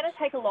 It's going to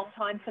take a long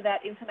time for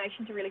that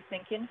information to really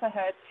sink in, for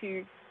her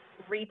to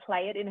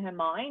replay it in her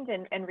mind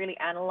and really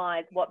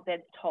analyze what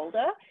Zed's told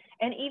her,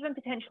 and even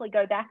potentially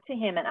go back to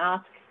him and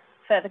ask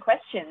further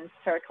questions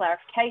for a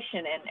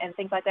clarification and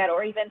things like that,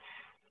 or even,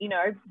 you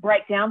know,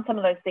 break down some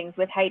of those things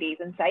with Hades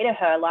and say to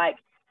her, like,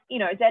 you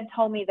know, Zed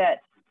told me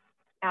that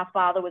our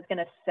father was going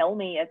to sell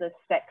me as a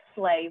sex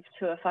slave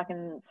to a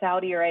fucking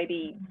Saudi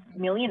Arabia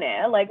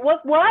millionaire. Like,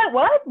 what?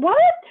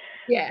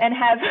 Yeah. And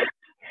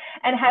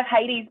have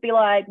Hades be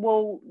like,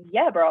 well,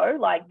 yeah, bro,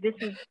 like, this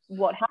is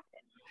what happened.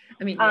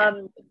 I mean,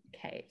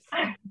 case.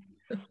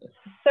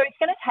 So it's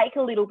going to take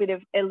a little bit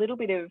of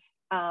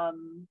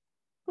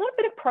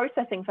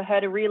processing for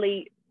her to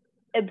really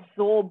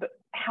absorb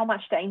how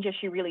much danger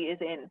she really is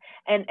in,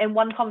 and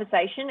one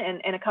conversation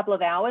and a couple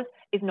of hours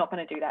is not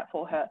going to do that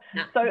for her.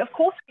 No. So of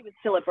course she was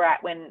still a brat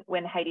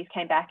when Hades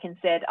came back and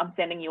said, I'm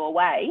sending you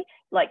away,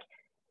 like,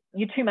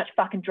 you're too much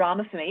fucking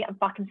drama for me, I'm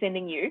fucking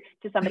sending you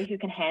to somebody who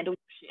can handle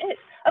your shit.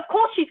 Of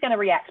course she's going to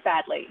react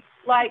badly,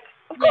 like,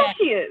 of course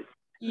she is.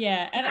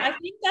 Yeah, and I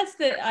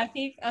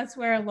think that's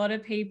where a lot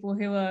of people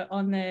who are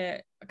on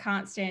the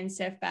can't stand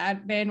Steph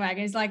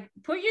bandwagon is like,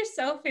 put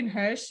yourself in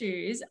her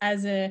shoes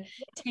as a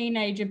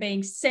teenager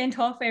being sent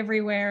off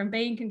everywhere and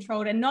being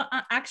controlled and not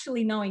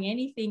actually knowing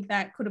anything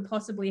that could have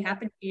possibly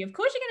happened to you. Of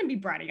course you're going to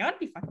be bratty. I'd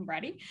be fucking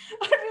bratty.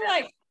 I'd be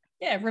like,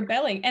 yeah,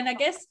 rebelling. And I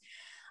guess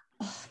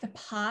the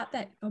part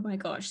that, oh my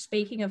gosh,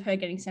 speaking of her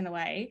getting sent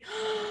away,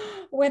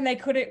 when the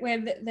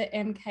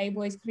MK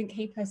boys couldn't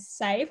keep her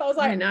safe, I was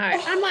like, I know.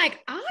 I'm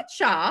like,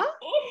 Archer,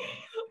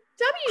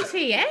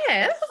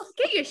 WTF?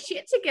 Get your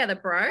shit together,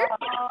 bro.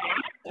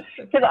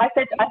 Because I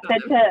said to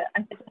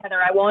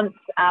Heather, I want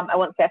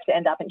Steph to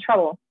end up in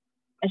trouble,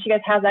 and she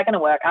goes, how's that going to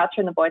work? Archer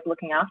and the boys are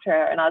looking after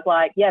her, and I was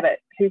like, yeah, but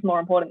who's more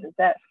important than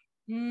Steph?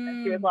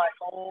 And she was like,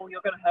 oh,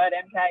 you're going to hurt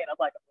MK, and I was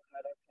like, I'm going to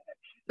hurt MK.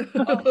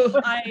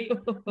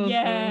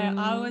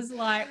 I was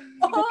like,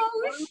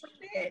 oh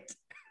shit.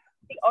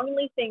 The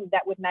only thing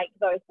that would make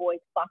those boys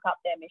fuck up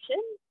their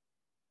mission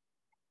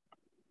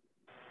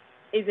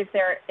is if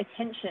their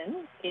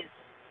attention is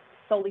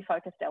solely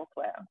focused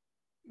elsewhere.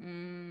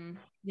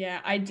 Yeah,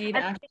 I did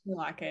actually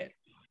like it.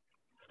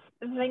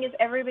 The thing is,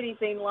 everybody's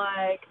been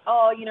like,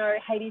 oh, you know,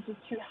 Hades was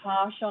too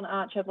harsh on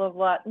Archer, blah,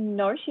 blah.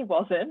 No, she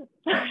wasn't.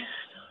 No,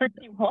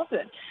 she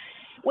wasn't.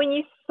 When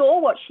you saw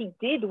what she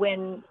did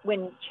when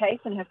Chase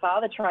and her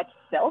father tried to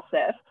sell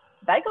Steph,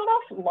 they got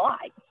off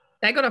light.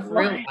 They got off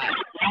really light.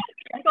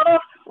 They got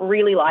off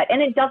really light.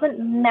 And it doesn't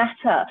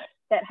matter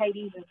that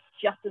Hades is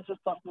just as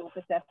responsible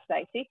for Seth's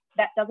safety.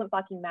 That doesn't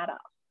fucking matter.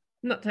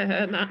 Not to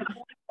her, no.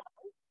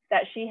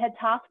 That she had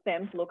tasked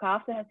them to look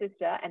after her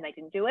sister and they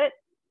didn't do it.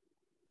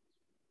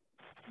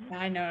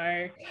 I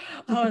know.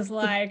 I was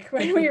like,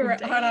 when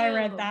I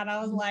read that,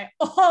 I was like,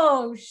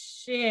 oh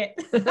shit.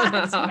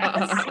 That's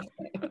massive.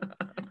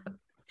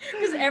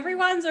 Because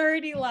everyone's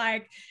already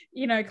like,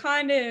 you know,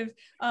 kind of,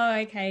 oh,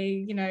 okay,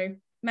 you know,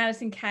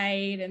 Madison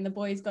Cade and the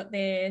boys got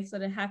their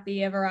sort of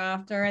happy ever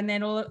after, and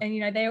then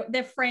you know,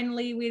 they're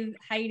friendly with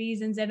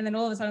Hades and Zed, and then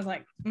all of a sudden it's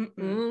like,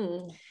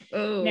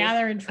 now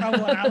they're in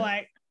trouble, and I'm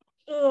like,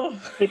 oh,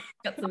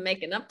 got some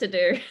making up to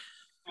do.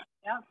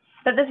 Yeah,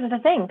 but this is the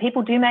thing: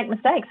 people do make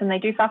mistakes and they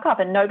do fuck up,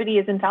 and nobody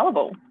is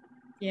infallible.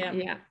 Yeah.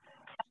 I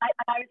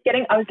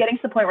was getting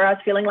to the point where I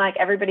was feeling like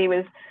everybody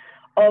was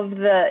of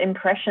the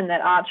impression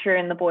that Archer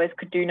and the boys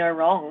could do no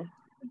wrong.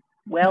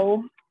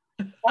 Well.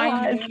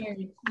 I know.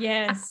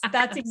 Yes,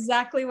 that's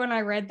exactly when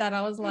I read that.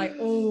 I was like,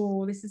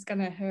 oh, this is going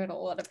to hurt a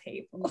lot of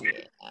people.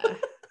 Yeah.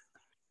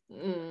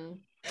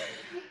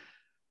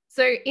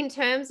 So in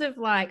terms of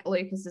like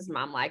Lucas's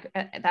mum, like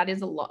that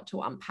is a lot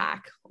to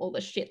unpack, all the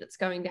shit that's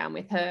going down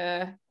with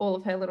her, all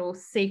of her little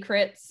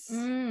secrets,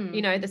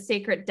 you know, the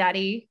secret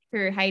daddy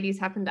who Hades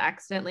happened to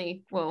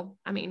accidentally, well,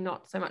 I mean,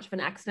 not so much of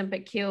an accident,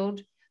 but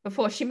killed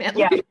before she met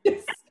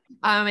Lucas.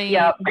 I mean,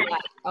 like,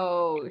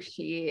 oh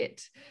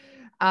shit.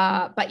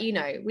 But, you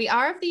know, we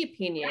are of the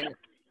opinion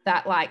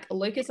that, like,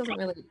 Lucas doesn't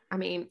really, I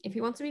mean, if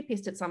he wants to be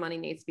pissed at someone, he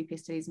needs to be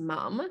pissed at his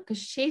mum because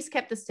she's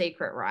kept the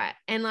secret, right?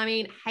 And, I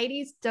mean,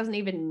 Hades doesn't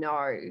even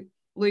know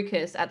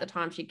Lucas at the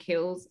time she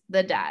kills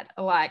the dad.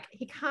 Like,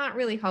 he can't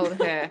really hold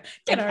her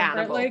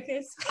accountable. Over it,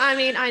 Lucas. I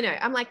mean, I know.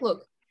 I'm like,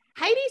 look,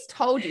 Hades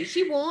told you.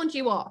 She warned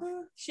you off.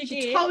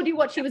 She told you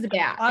what she was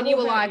about. And you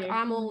were like,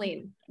 I'm all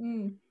in.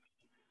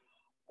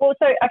 Well,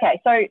 so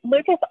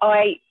Lucas,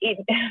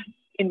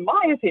 in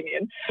my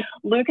opinion,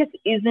 Lucas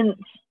he's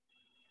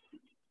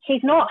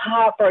not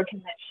heartbroken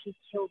that she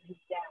killed his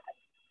dad.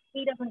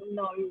 He doesn't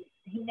know,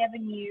 he never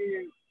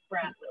knew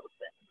Grant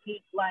Wilson.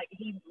 He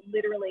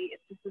literally,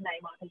 it's just a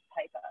name on his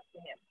paper to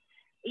him.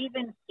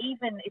 Even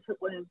if it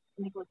was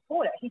Nicholas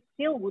Porter, he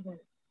still wouldn't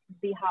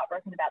be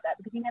heartbroken about that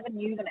because he never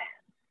knew the man.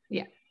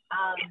 Yeah.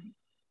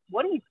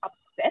 What he's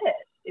upset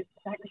at is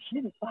the fact that she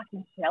didn't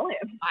fucking tell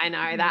him. I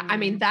know that. I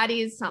mean, that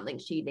is something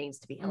she needs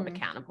to be held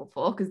accountable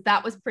for because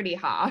that was pretty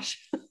harsh.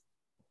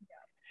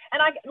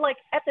 And I like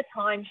at the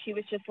time she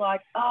was just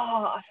like,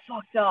 oh, I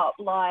fucked up.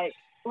 Like,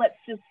 let's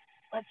just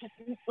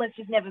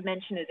never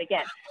mention it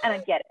again. And I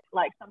get it.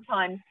 Like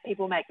sometimes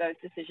people make those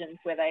decisions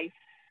where they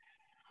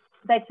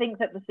think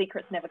that the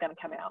secret's never going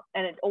to come out,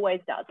 and it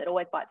always does. It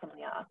always bites them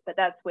in the ass. But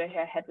that's where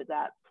her head was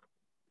at,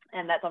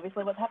 and that's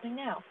obviously what's happening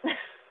now.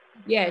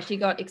 Yeah, she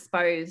got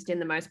exposed in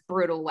the most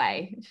brutal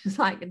way. Just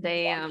like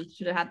they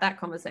should have had that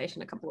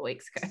conversation a couple of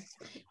weeks ago.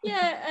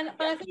 Yeah, and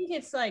I think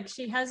it's like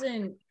she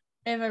hasn't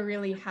ever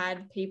really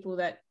had people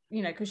that,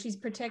 you know, because she's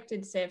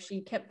protected Seth.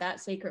 She kept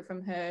that secret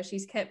from her.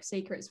 She's kept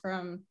secrets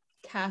from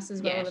Cass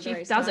as well. Yeah,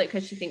 she does it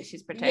because she thinks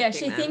she's protecting Yeah,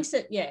 she them. thinks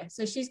that. Yeah,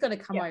 so she's got to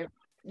come over.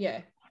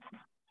 Yeah.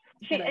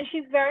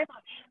 She's very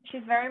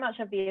much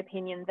of the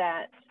opinion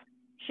that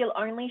she'll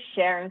only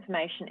share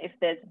information if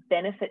there's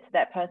benefit to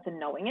that person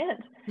knowing it.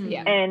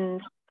 Yeah.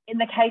 And in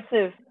the case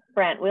of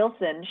Grant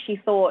Wilson, she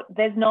thought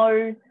there's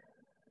no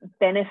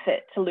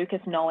benefit to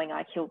Lucas knowing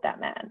I killed that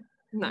man.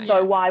 No.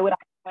 So why would I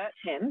hurt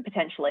him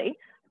potentially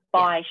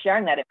by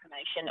sharing that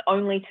information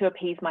only to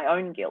appease my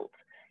own guilt?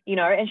 You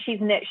know, and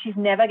she's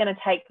never going to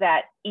take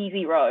that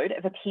easy road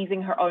of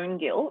appeasing her own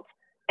guilt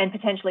and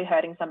potentially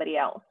hurting somebody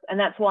else. And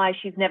that's why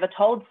she's never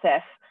told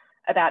Seth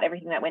about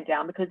everything that went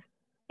down, because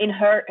in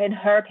her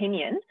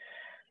opinion,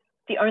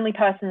 the only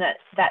person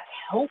that's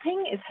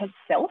helping is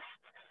herself.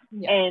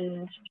 Yeah.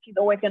 And she's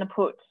always going to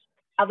put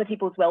other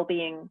people's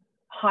well-being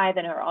higher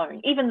than her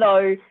own, even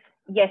though,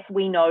 yes,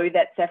 we know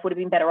that Seth would have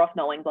been better off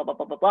knowing blah, blah,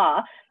 blah, blah,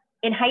 blah.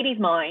 In Hades'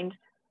 mind,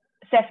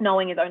 Seth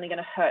knowing is only going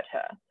to hurt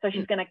her. So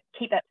she's going to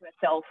keep that to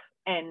herself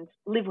and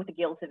live with the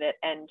guilt of it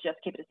and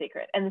just keep it a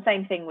secret. And the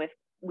same thing with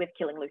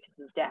killing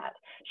Lucas's dad.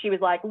 She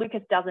was like,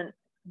 Lucas doesn't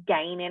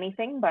gain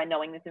anything by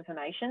knowing this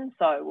information,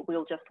 so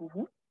we'll just...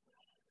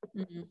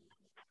 Mm-hmm.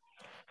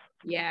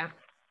 Yeah.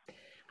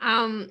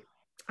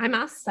 I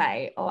must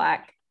say,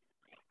 like,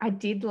 I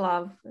did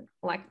love,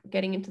 like,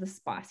 getting into the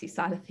spicy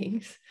side of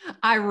things.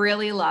 I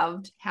really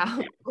loved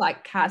how,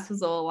 like, Cass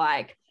was all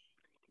like,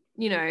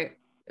 you know,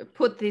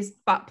 put this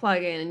butt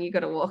plug in and you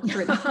got to walk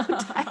through the whole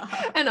day.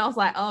 And I was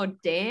like, oh,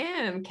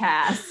 damn,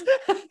 Cass.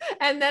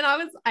 And then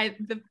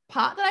the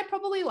part that I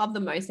probably loved the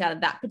most out of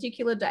that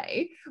particular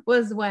day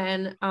was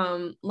when,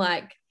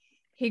 like,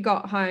 he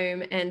got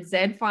home and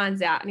Zed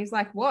finds out and he's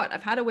like, what?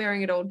 I've had her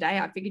wearing it all day.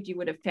 I figured you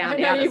would have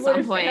found out at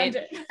some point.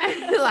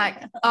 And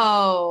like,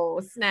 oh,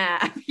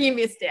 snap. You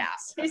missed out.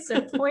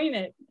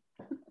 Disappointed.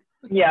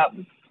 Yeah.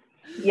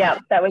 Yeah,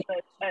 that was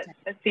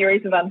a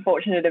series of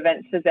unfortunate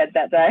events for Zed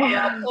that day.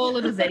 All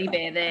of the Zeddy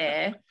bear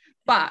there.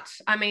 But,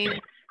 I mean,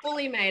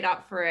 fully made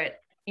up for it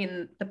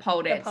in the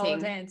pole dancing. The pole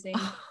dancing.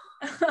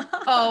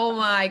 Oh,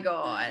 my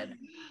God.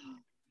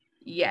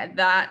 Yeah,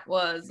 I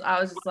was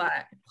just like,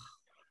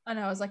 I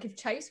know. I was like, if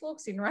Chase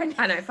walks in right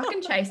now. I know,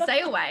 fucking Chase,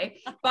 stay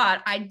away.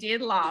 But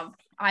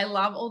I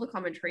love all the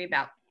commentary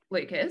about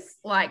Lucas.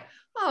 Like,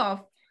 oh,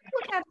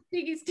 look how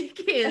big his dick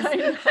is.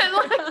 And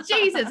like,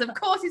 Jesus, of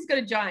course he's got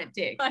a giant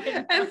dick.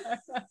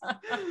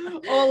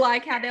 Or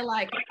like how they're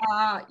like,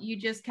 you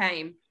just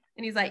came.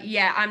 And he's like,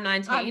 yeah, I'm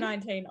 19. I'm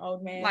 19,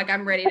 old man. Like,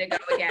 I'm ready to go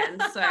again.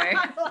 So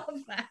I love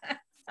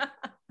that.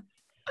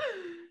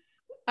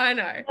 I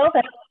know. Well,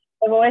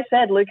 I've always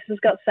said Lucas has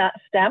got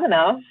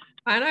stamina.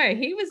 I know.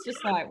 He was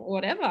just like,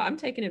 whatever, I'm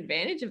taking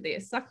advantage of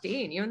this. Sucked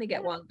in. You only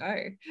get one go.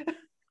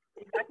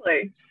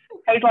 Exactly.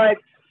 He's like,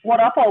 what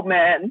up, old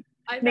man?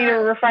 Need a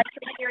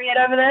refractory period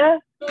over there?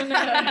 Oh,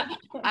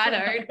 no. I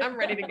don't. I'm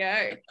ready to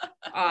go.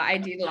 Oh, I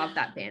did love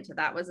that banter.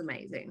 That was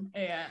amazing.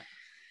 Yeah.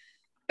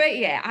 But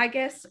yeah, I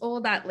guess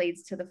all that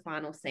leads to the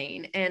final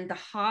scene and the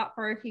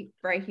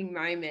heartbreaking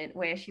moment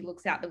where she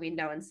looks out the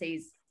window and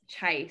sees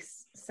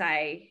Chase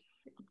say,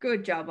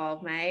 good job,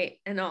 old mate.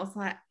 And I was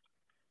like,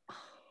 oh.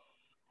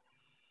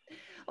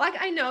 Like,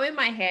 I know in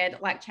my head,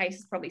 like Chase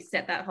has probably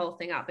set that whole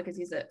thing up because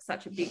he's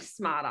such a big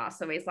smart ass.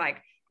 So he's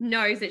like,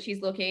 knows that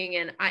she's looking.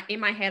 And in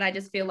my head, I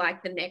just feel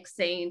like the next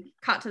scene,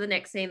 cut to the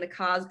next scene, the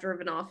car's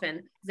driven off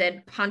and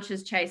Zed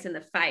punches Chase in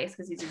the face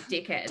because he's a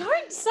dickhead.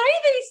 Don't say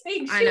these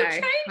things.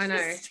 I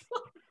know.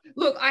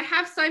 Look, I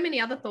have so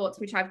many other thoughts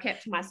which I've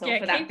kept to myself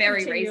for that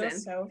very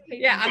reason.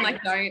 I'm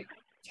like, don't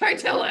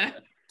tell her.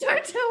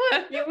 Don't tell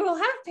her. Yeah, we'll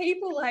have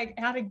people like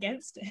out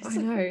against us. I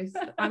know.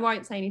 I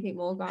won't say anything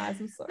more, guys.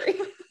 I'm sorry.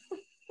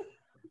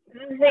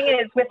 The thing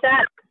is with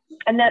that,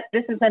 and that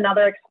this is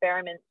another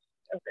experiment,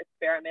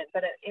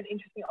 but an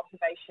interesting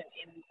observation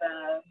in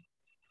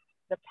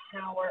the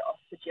power of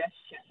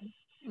suggestion,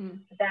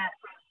 that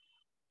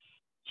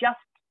just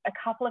a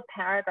couple of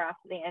paragraphs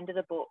at the end of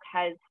the book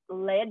has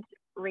led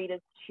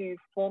readers to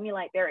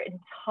formulate their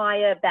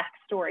entire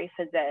backstory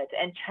for Zed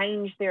and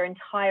change their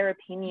entire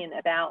opinion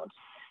about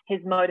his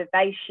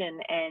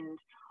motivation and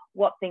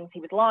what things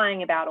he was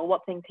lying about or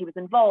what things he was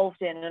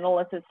involved in and all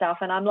this sort of stuff.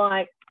 And I'm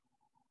like,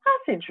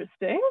 that's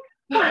interesting.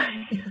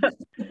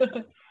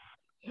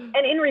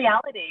 And in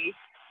reality,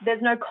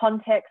 there's no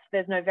context,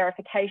 there's no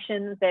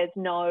verifications, there's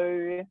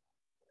no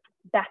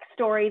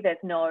backstory,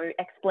 there's no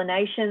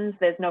explanations,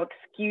 there's no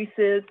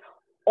excuses.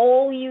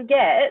 All you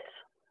get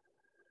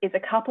is a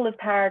couple of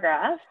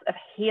paragraphs of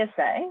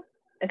hearsay,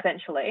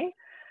 essentially,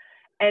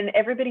 and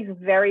everybody's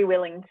very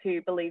willing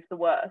to believe the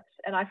worst.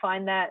 And I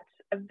find that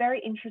a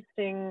very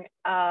interesting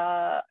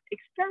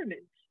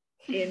experiment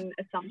in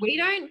assumption. We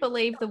don't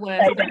believe the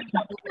worst, but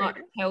we will not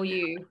tell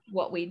you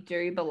what we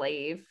do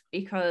believe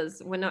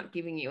because we're not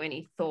giving you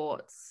any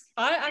thoughts.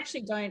 I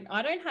actually don't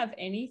have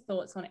any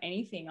thoughts on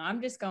anything.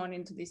 I'm just going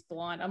into this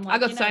blind. I'm like,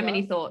 I got so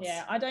many thoughts.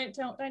 Yeah, I don't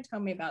tell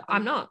me about them.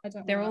 I'm not.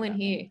 They're all in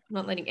here. I'm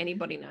not letting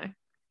anybody know.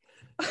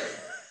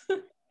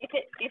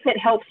 If it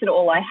helps at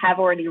all, I have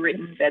already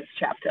written Zed's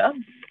chapter.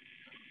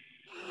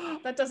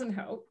 That doesn't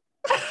help.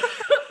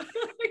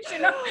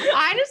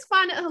 I just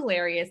find it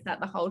hilarious that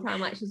the whole time,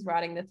 like, she's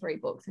writing the 3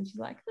 books and she's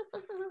like,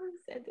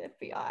 Zed's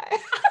FBI.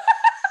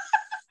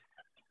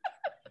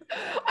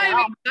 I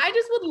mean, I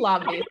just would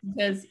love this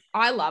because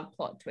I love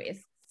plot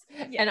twists.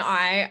 Yes. And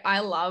I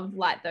love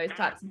like those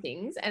types of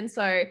things. And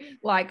so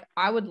like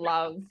I would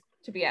love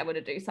to be able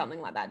to do something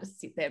like that, just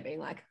sit there being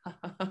like,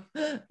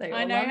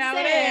 I know how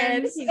it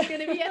ends. He's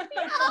gonna be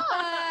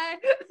FBI.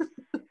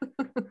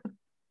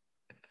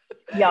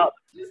 Yep.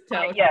 Just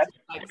tell yeah.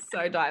 Like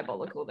so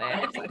diabolical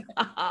there. It's like,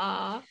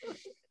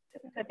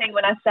 The thing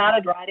when I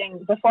started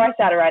writing, before I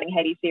started writing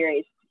Hades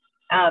series,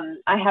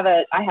 I have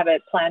a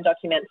plan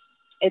document.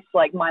 It's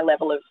like my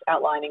level of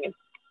outlining is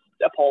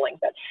appalling,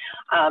 but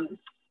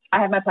I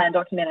have my plan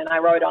document and I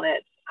wrote on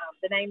it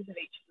the names of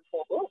each of the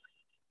 4 books.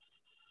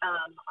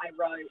 I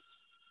wrote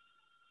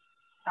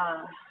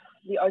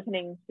the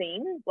opening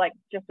scene, like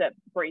just a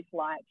brief,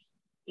 like,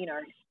 you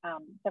know,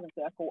 7th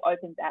Circle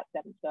opens at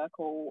 7th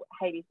Circle,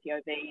 Hades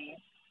POV,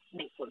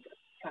 meets Lucas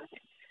kind of thing.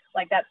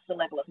 Like that's the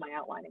level of my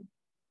outlining.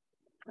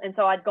 And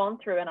so I'd gone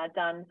through and I'd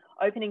done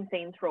opening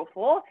scenes for all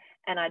 4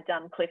 and I'd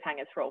done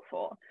cliffhangers for all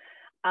 4.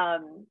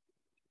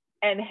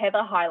 And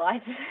Heather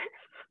highlighted it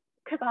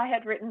because I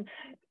had written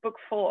book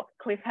 4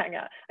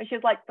 cliffhanger and she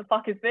was like, the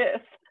fuck is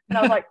this? And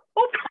I was like,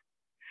 oops.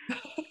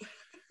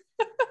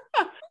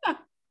 I've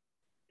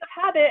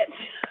had it.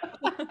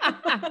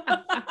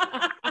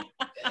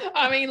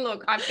 I mean,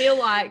 look, I feel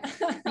like,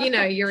 you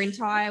know, your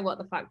entire What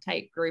the Fuck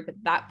Tape group at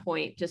that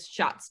point just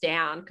shuts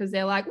down because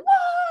they're like, what?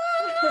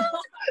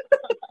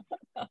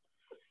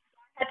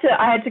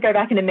 I had to go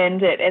back and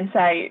amend it and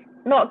say,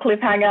 not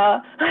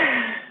cliffhanger.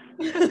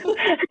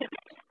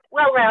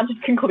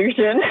 Well-rounded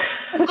conclusion.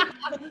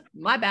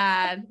 My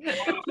bad.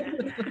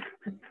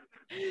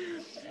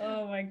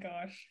 Oh my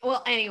gosh.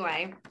 Well,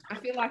 anyway, I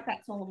feel like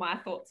that's all of my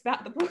thoughts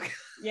about the book.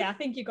 Yeah, I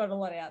think you got a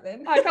lot out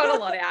then. I got a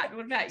lot out.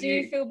 What about you? Do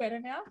you feel better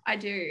now? I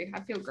do.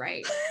 I feel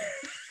great.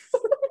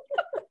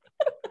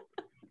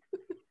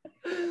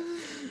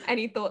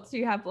 Any thoughts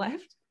you have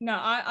left? No,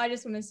 I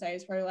just want to say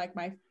it's probably like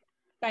my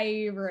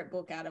favorite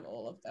book out of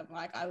all of them.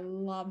 Like I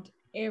loved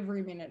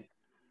every minute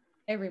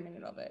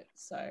of it.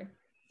 So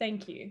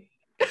thank you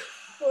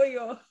for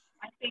your.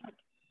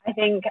 I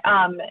think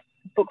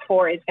book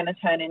 4 is going to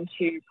turn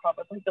into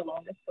probably the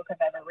longest book I've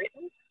ever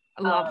written.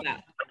 I love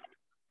that.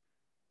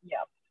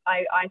 Yeah,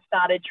 I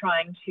started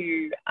trying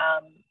to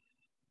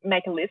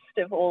make a list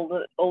of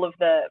all of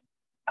the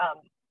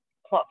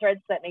plot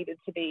threads that needed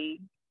to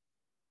be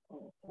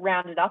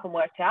rounded up and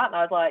worked out, and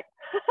I was like,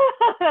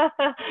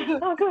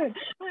 oh, good.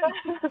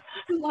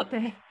 Not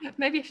there.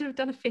 Maybe I should have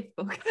done a 5th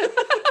book. This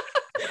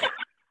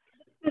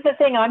is the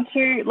thing.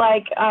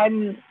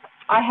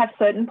 I have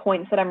certain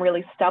points that I'm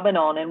really stubborn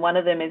on, and one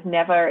of them is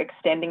never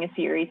extending a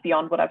series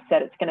beyond what I've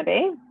said it's going to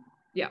be.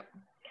 Yeah.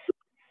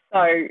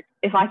 So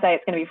if I say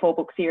it's going to be a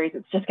 4-book series,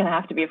 it's just going to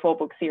have to be a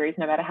 4-book series,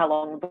 no matter how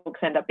long the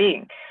books end up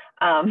being.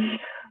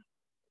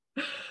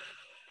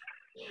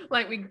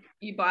 Like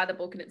you buy the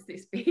book and it's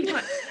this big.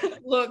 Like,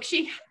 look,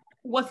 she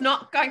was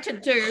not going to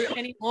do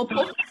any more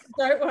books.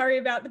 Don't worry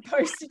about the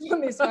postage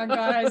on this one,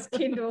 guys.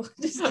 Kindle,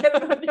 just get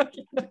it on your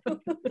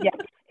Kindle.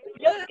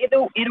 Yeah,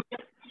 it'll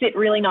sit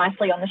really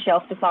nicely on the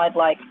shelf beside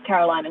like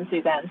Caroline and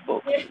Suzanne's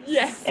book.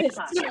 Yes,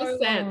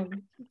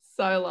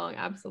 so long,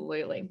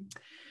 absolutely.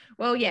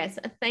 Well, yes,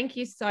 thank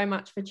you so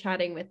much for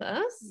chatting with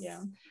us.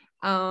 Yeah.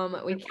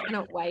 We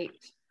cannot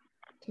wait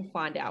to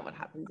find out what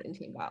happens in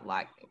Timber.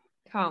 Like,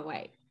 can't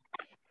wait.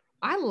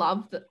 I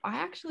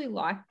actually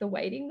like the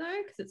waiting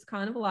though, because it's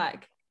kind of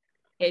like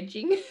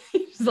edging.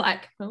 It's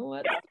like, oh,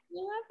 what's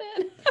going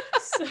to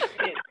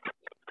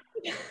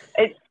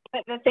happen?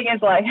 The thing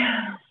is, like,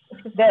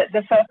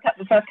 the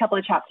first couple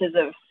of chapters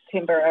of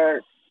Timber are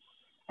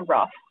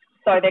rough,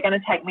 so they're going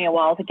to take me a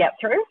while to get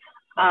through.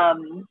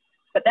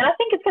 But then I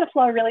think it's going to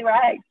flow really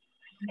right.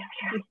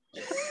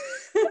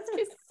 It's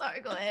just so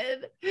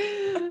good.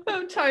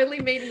 I'm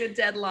totally meeting the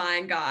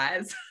deadline,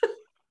 guys.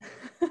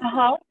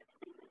 Uh-huh.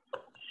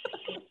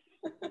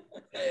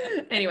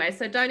 Anyway,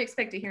 so don't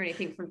expect to hear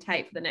anything from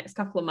Tate for the next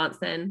couple of months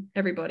then,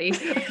 everybody.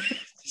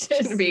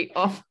 Shouldn't be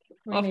off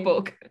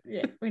book.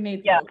 Yeah, we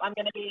need. Yeah, I'm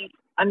gonna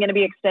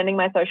be extending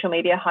my social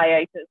media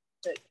hiatus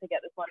to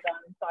get this one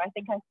done. So I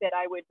think I said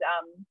I would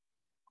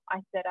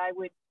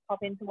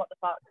pop into What the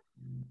Fuck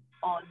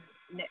on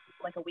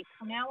like a week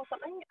from now or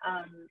something,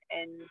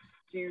 and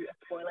do a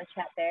spoiler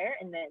chat there,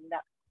 and then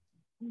that's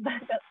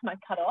my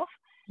cutoff,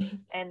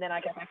 and then I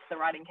go back to the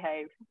writing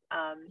cave.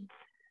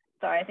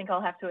 So I think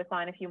I'll have to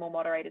assign a few more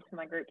moderators to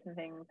my groups and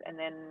things, and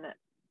then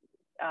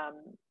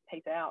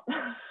peace out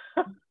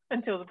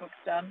until the book's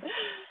done.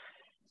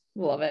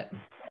 Love it.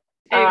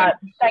 Thanks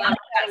for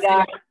chatting,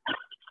 guys.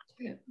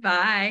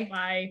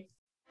 Bye.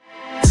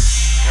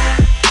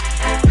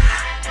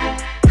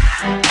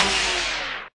 Bye.